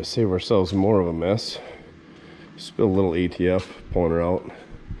try to save ourselves more of a mess. Spill a little ATF pulling her out.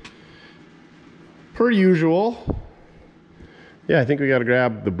 Per usual. Yeah, I think we got to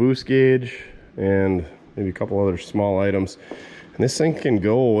grab the boost gauge and maybe a couple other small items. And this thing can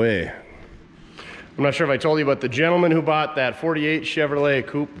go away. I'm not sure if I told you, but the gentleman who bought that 48 Chevrolet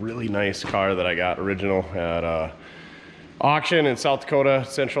Coupe, really nice car that I got original at auction in South Dakota,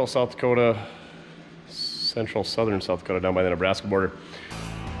 central southern South Dakota, down by the Nebraska border.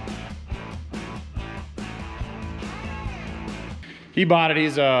 He bought it,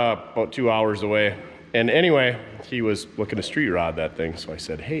 he's about 2 hours away. And anyway, he was looking to street rod that thing. So I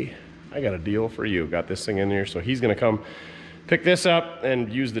said, hey, I got a deal for you. Got this thing in here. So he's gonna come pick this up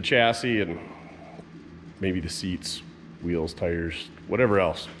and use the chassis and maybe the seats, wheels, tires, whatever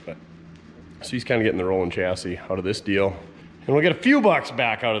else. But so he's kind of getting the rolling chassis out of this deal. And we'll get a few bucks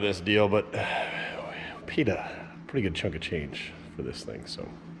back out of this deal, but we paid a pretty good chunk of change for this thing. So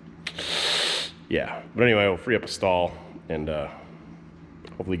yeah, but anyway, we'll free up a stall and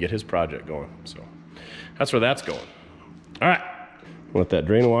hopefully get his project going. So that's where that's going. All right, let that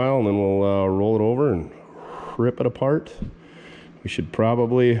drain a while and then we'll roll it over and rip it apart. We should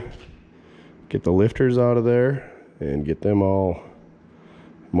probably get the lifters out of there and get them all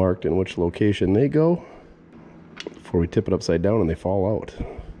marked in which location they go before we tip it upside down and they fall out,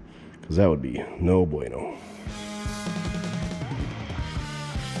 because that would be no bueno.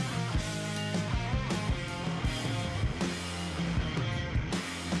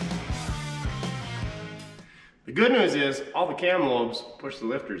 The good news is all the cam lobes push the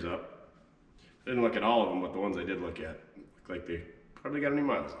lifters up. I didn't look at all of them, but the ones I did look at look like they probably got any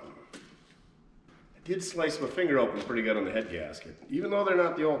miles on them. I did slice my finger open pretty good on the head gasket. Even though they're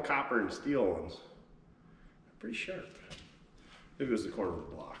not the old copper and steel ones, they're pretty sharp. Maybe it was the corner of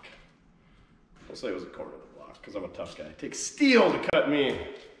the block. I'll say it was the corner of the block because I'm a tough guy. It takes steel to cut me.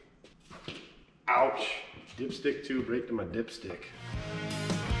 Ouch. Dipstick tube right to my dipstick.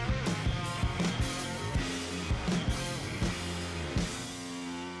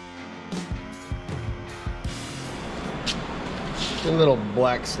 A little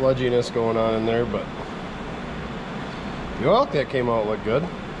black sludginess going on in there, but the oil that came out looked good.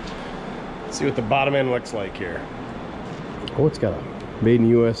 Let's see what the bottom end looks like here. Oh, it's got a made in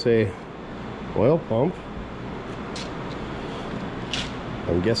USA oil pump.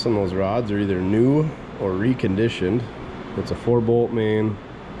 I'm guessing those rods are either new or reconditioned. It's a 4-bolt main.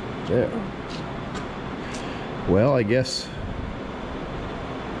 Yeah. Well, I guess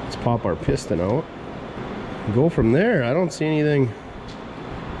let's pop our piston out. Go from there. I don't see anything.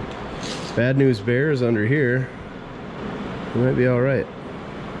 Bad news bears under here. We might be all right.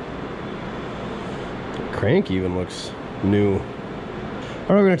 The crank even looks new. All right,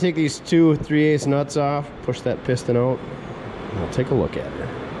 we're gonna take these 2 3/8 nuts off, push that piston out, and we'll take a look at her.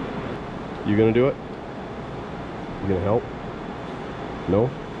 You gonna do it? You gonna help? No?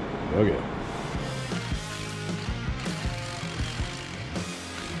 Okay.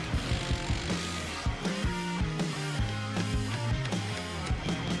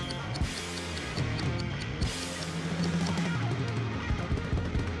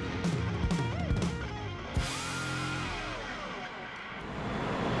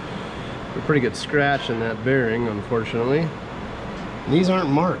 Pretty good scratch in that bearing, unfortunately. And these aren't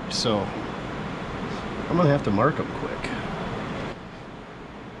marked, so I'm gonna have to mark them quick.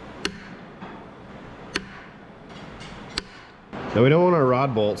 Now we don't want our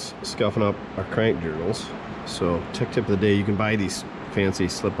rod bolts scuffing up our crank journals, so tech tip of the day, you can buy these fancy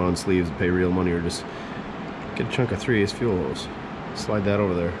slip-on sleeves and pay real money, or just get a chunk of 3/8 fuel hose, slide that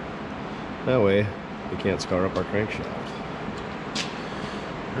over there. That way we can't scar up our crankshaft.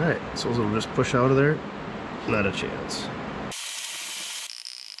 Alright, so it'll just push out of there. Not a chance.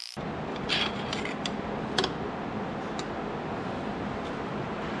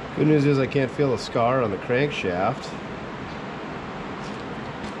 Good news is I can't feel a scar on the crankshaft.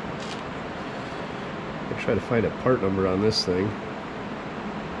 I'll try to find a part number on this thing.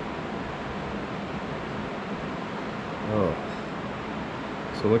 Oh.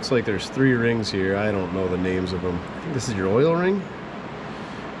 So it looks like there's 3 rings here. I don't know the names of them. I think this is your oil ring.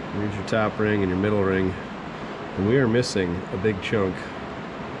 Here's your top ring and your middle ring, and we are missing a big chunk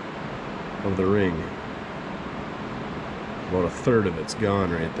of the ring. About 1/3 of it's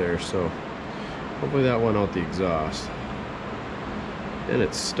gone right there, so hopefully that went out the exhaust. And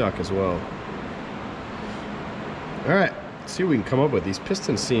it's stuck as well. Alright, let's see what we can come up with. These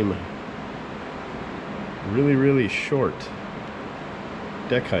pistons seem really, really short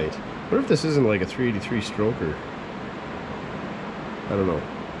deck height. What if this isn't like a 383 stroker? I don't know.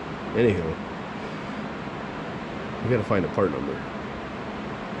 Anyhow, we gotta find a part number.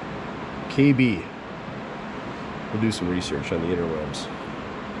 KB. We'll do some research on the interwebs.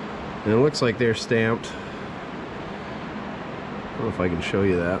 And it looks like they're stamped. I don't know if I can show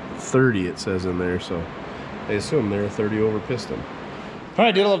you that. 30 it says in there, so I assume they're a 30 over piston. All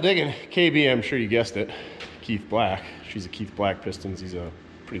right, did a little digging. KB, I'm sure you guessed it. Keith Black. She's a Keith Black Pistons. He's a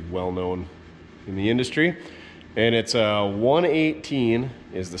pretty well known in the industry. And it's a 118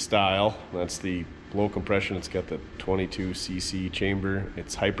 is the style. That's the low compression. It's got the 22cc chamber.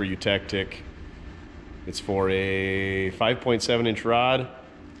 It's hyper eutectic. It's for a 5.7 inch rod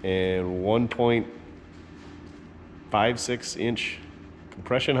and 1.56 inch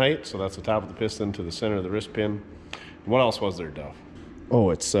compression height. So that's the top of the piston to the center of the wrist pin. What else was there, Duff?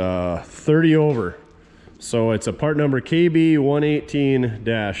 Oh, it's 30 over. So it's a part number KB 118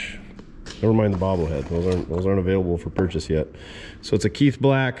 dash. Never mind the bobblehead. Those aren't available for purchase yet. So it's a Keith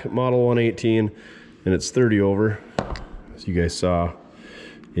Black model 118, and it's 30 over, as you guys saw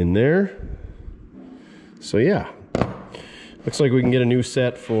in there. So yeah, looks like we can get a new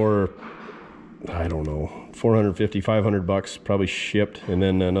set for, I don't know, 450, 500 bucks, probably shipped, and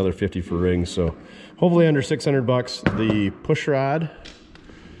then another 50 for rings. So hopefully under 600 bucks. The push rod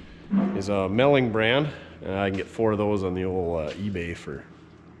is a Melling brand. I can get 4 of those on the old eBay for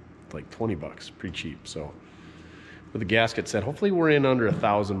like 20 bucks, pretty cheap. So with the gasket set, hopefully we're in under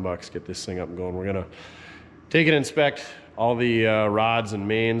 $1,000 get this thing up and going. We're gonna take it and inspect all the rods and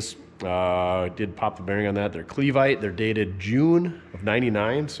mains. Did pop the bearing on that. They're Clevite. They're dated June of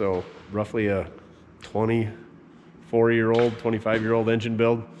 '99, so roughly a 24-year-old, 25-year-old engine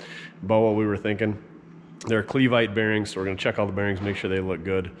build. About what we were thinking. They're Clevite bearings, so we're gonna check all the bearings, make sure they look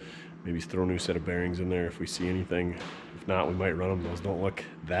good. Maybe throw a new set of bearings in there if we see anything. If not, we might run them. Those don't look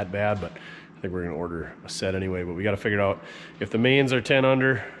that bad, but I think we're gonna order a set anyway. But we gotta figure out if the mains are 10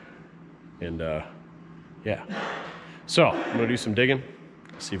 under, and yeah. So I'm gonna do some digging,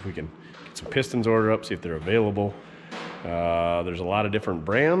 see if we can get some pistons ordered up, see if they're available. There's a lot of different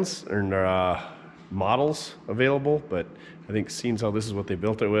brands and models available, but I think seeing how this is what they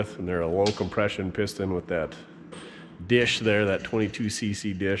built it with, and they're a low compression piston with that dish there, that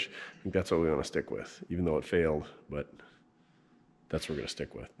 22cc dish. I think that's what we want to stick with, even though it failed, but that's what we're going to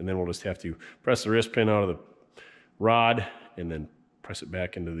stick with. And then we'll just have to press the wrist pin out of the rod and then press it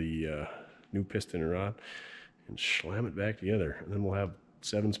back into the new piston and rod and slam it back together. And then we'll have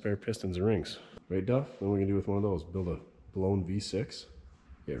 7 spare pistons and rings. Right, Duff? Then we can do with one of those, build a blown V6.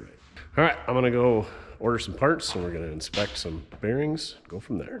 Yeah, right. All right, I'm gonna go order some parts and we're gonna inspect some bearings, go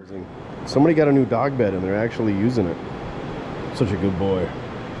from there. Somebody got a new dog bed and they're actually using it. Such a good boy.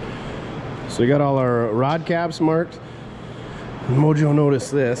 So we got all our rod caps marked. Mojo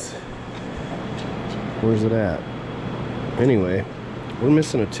noticed this. Where's it at? Anyway, we're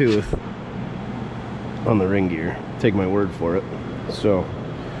missing a tooth on the ring gear. Take my word for it. So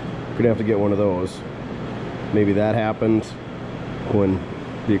we're gonna have to get one of those. Maybe that happened when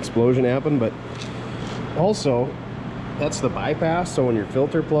the explosion happened, but also that's the bypass. So when your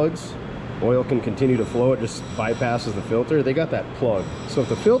filter plugs, oil can continue to flow. It just bypasses the filter. They got that plug. So if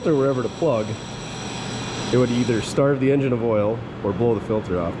the filter were ever to plug, it would either starve the engine of oil or blow the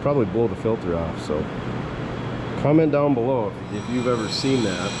filter off. Probably blow the filter off. So comment down below if you've ever seen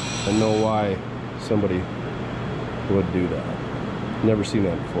that and know why somebody would do that. Never seen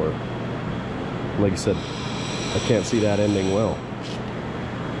that before. Like I said, I can't see that ending well.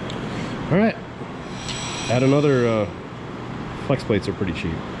 All right, add another, flex plates are pretty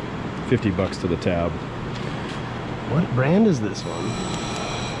cheap. 50 bucks to the tab. What brand is this one?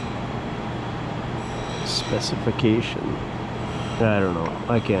 Specification. I don't know,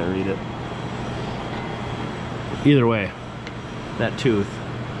 I can't read it. Either way, that tooth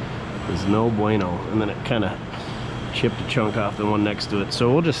is no bueno. And then it kind of chipped a chunk off the one next to it.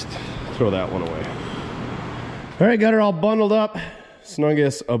 So we'll just throw that one away. All right, got her all bundled up. Snug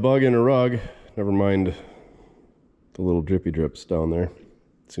as a bug in a rug. Never mind the little drippy drips down there.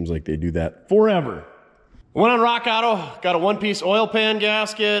 Seems like they do that forever. Went on Rock Auto, got a 1-piece oil pan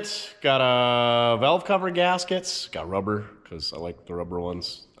gasket, got a valve cover gaskets, got rubber, because I like the rubber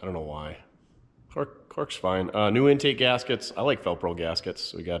ones. I don't know why. Cork's fine. New intake gaskets. I like Felpro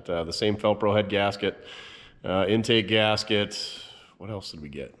gaskets. We got the same Felpro head gasket, intake gasket. What else did we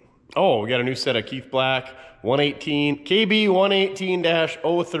get? Oh, we got a new set of Keith Black 118 KB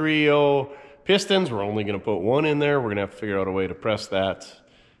 118-030 pistons. We're only going to put one in there. We're going to have to figure out a way to press that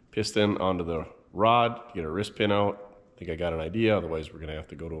piston onto the rod, get a wrist pin out. I think I got an idea. Otherwise, we're going to have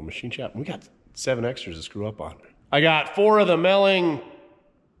to go to a machine shop. We got 7 extras to screw up on. I got 4 of the Melling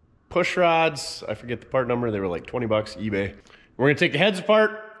push rods. I forget the part number. They were like 20 bucks, eBay. We're gonna take the heads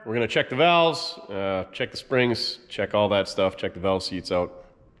apart. We're gonna check the valves, check the springs, check all that stuff, check the valve seats out.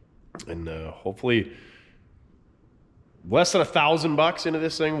 And hopefully less than $1,000 into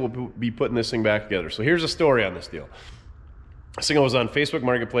this thing, we'll be putting this thing back together. So here's a story on this deal. This thing was on Facebook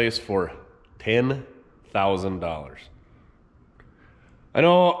Marketplace for $10,000. I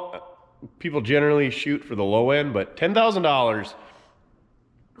know people generally shoot for the low end, but $10,000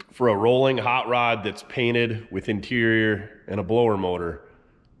 for a rolling hot rod that's painted with interior and a blower motor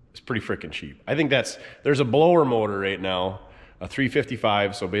is pretty freaking cheap. I think there's a blower motor right now, a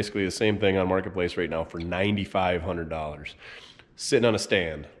 355, so basically the same thing on Marketplace right now for $9,500. Sitting on a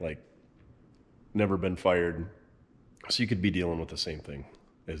stand, like never been fired. So you could be dealing with the same thing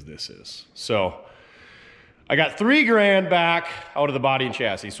as this is. So I got $3,000 back out of the body and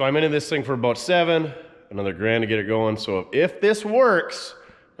chassis. So I'm into this thing for about $7,000, another $1,000 to get it going. So if this works,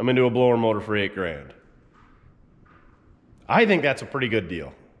 I'm into a blower motor for $8,000. I think that's a pretty good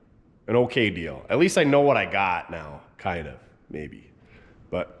deal. An okay deal. At least I know what I got now, kind of, maybe.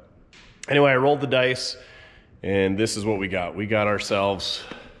 But anyway, I rolled the dice and this is what we got. We got ourselves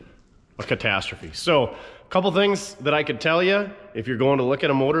a catastrophe. So a couple things that I could tell you if you're going to look at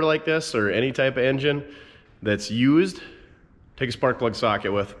a motor like this or any type of engine that's used, take a spark plug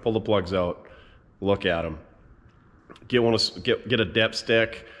socket with, pull the plugs out, look at them. Get a depth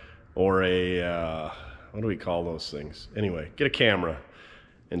stick or a, what do we call those things? Anyway, get a camera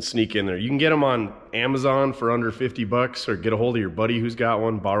and sneak in there. You can get them on Amazon for under 50 bucks or get a hold of your buddy who's got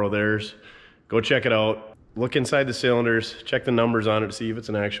one, borrow theirs. Go check it out. Look inside the cylinders, check the numbers on it to see if it's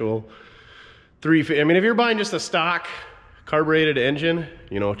an actual 350. I mean, if you're buying just a stock carbureted engine,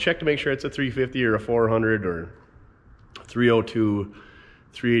 you know, check to make sure it's a 350 or a 400 or 302,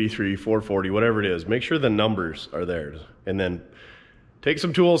 383, 440, whatever it is. Make sure the numbers are there. And then take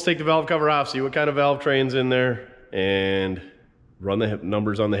some tools, take the valve cover off, see what kind of valve train's in there, and run the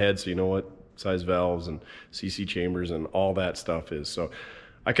numbers on the head so you know what size valves and CC chambers and all that stuff is. So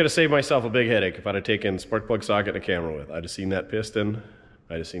I could have saved myself a big headache if I'd have taken spark plug socket and a camera with. I'd have seen that piston,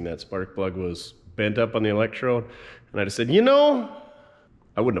 I'd have seen that spark plug was bent up on the electrode, and I'd have said, you know,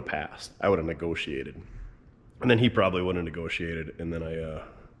 I wouldn't have passed. I would have negotiated. And then he probably wouldn't have negotiated, and then I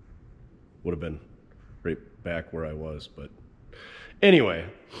would have been right back where I was. But anyway,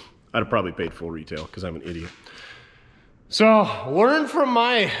 I'd have probably paid full retail because I'm an idiot. So learn from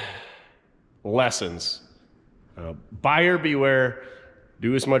my lessons. Buyer beware.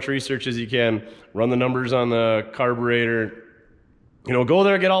 Do as much research as you can. Run the numbers on the carburetor. You know, go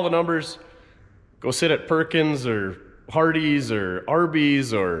there, get all the numbers. Go sit at Perkins or Hardee's or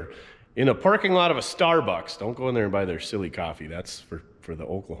Arby's or in a parking lot of a Starbucks. Don't go in there and buy their silly coffee. That's for the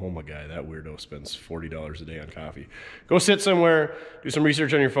Oklahoma guy. That weirdo spends $40 a day on coffee. Go sit somewhere, do some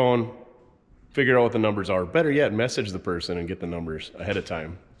research on your phone, figure out what the numbers are. Better yet, message the person and get the numbers ahead of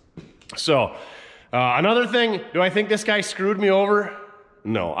time. So, another thing, do I think this guy screwed me over?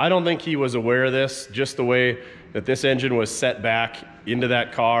 No, I don't think he was aware of this. Just the way that this engine was set back into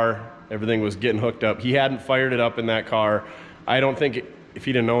that car, everything was getting hooked up. He hadn't fired it up in that car. I don't think if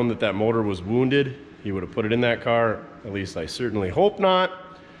he'd have known that that motor was wounded, he would have put it in that car. At least I certainly hope not.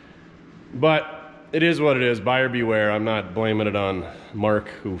 But it is what it is. Buyer beware. I'm not blaming it on Mark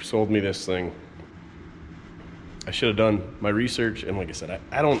who sold me this thing. I should have done my research, and like I said,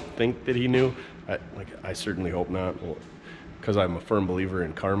 I don't think that he knew. I certainly hope not, because I'm a firm believer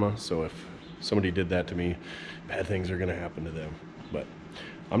in karma. So if somebody did that to me, bad things are going to happen to them. But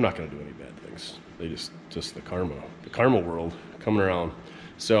I'm not going to do any bad things. They just the karma world coming around.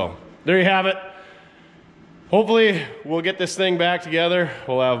 So there you have it. Hopefully we'll get this thing back together.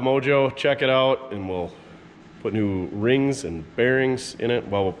 We'll have Mojo check it out, and we'll put new rings and bearings in it.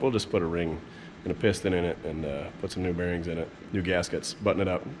 Well, we'll just put a ring and a piston in it and put some new bearings in it, new gaskets, button it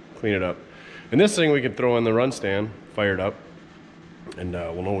up, clean it up. And this thing we can throw in the run stand, fire it up, and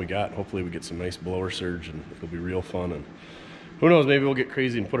we'll know what we got. Hopefully we get some nice blower surge, and it'll be real fun. And who knows, maybe we'll get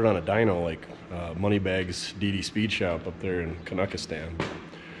crazy and put it on a dyno like Moneybags DD Speed Shop up there in Kanukistan.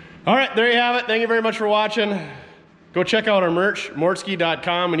 All right, there you have it. Thank you very much for watching. Go check out our merch,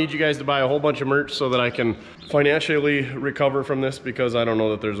 mortske.com. I need you guys to buy a whole bunch of merch so that I can financially recover from this, because I don't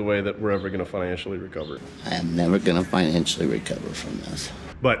know that there's a way that we're ever going to financially recover. I am never going to financially recover from this.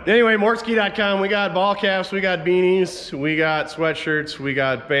 But anyway, mortske.com, we got ball caps, we got beanies, we got sweatshirts, we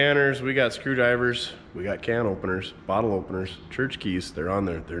got banners, we got screwdrivers, we got can openers, bottle openers, church keys. They're on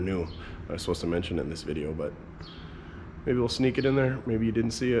there. They're new. I was supposed to mention it in this video, but Maybe we'll sneak it in there. Maybe you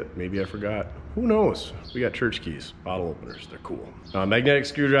didn't see it. Maybe I forgot. Who knows? We got church keys, bottle openers. They're cool. Magnetic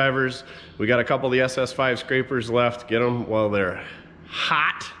screwdrivers. We got a couple of the SS5 scrapers left. Get them while they're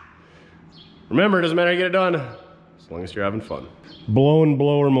hot. Remember, it doesn't matter how you get it done, as long as you're having fun. Blown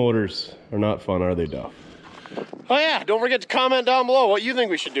blower motors are not fun, are they, Duff? Oh yeah, don't forget to comment down below what you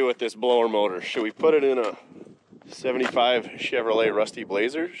think we should do with this blower motor. Should we put it in a 75 Chevrolet Rusty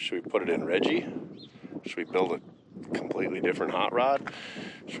Blazer? Should we put it in Reggie? Should we build a completely different hot rod?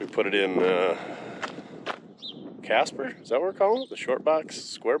 Should we put it in Casper? Is that what we're calling it? The short box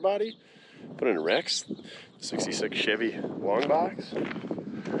square body? Put it in Rex? 66 Chevy long box?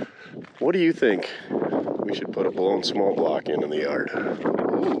 What do you think we should put a blown small block in the yard?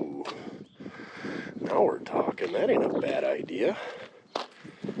 Ooh, now we're talking. That ain't a bad idea.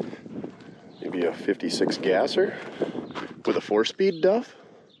 Maybe a 56 gasser with a 4-speed Duff?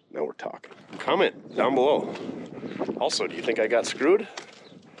 Now we're talking. Comment down below. Also, do you think I got screwed?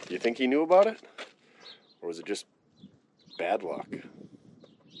 Do you think he knew about it? Or was it just bad luck?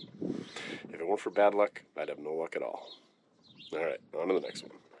 If it weren't for bad luck, I'd have no luck at all. All right, on to the next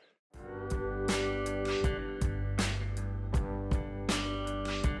one.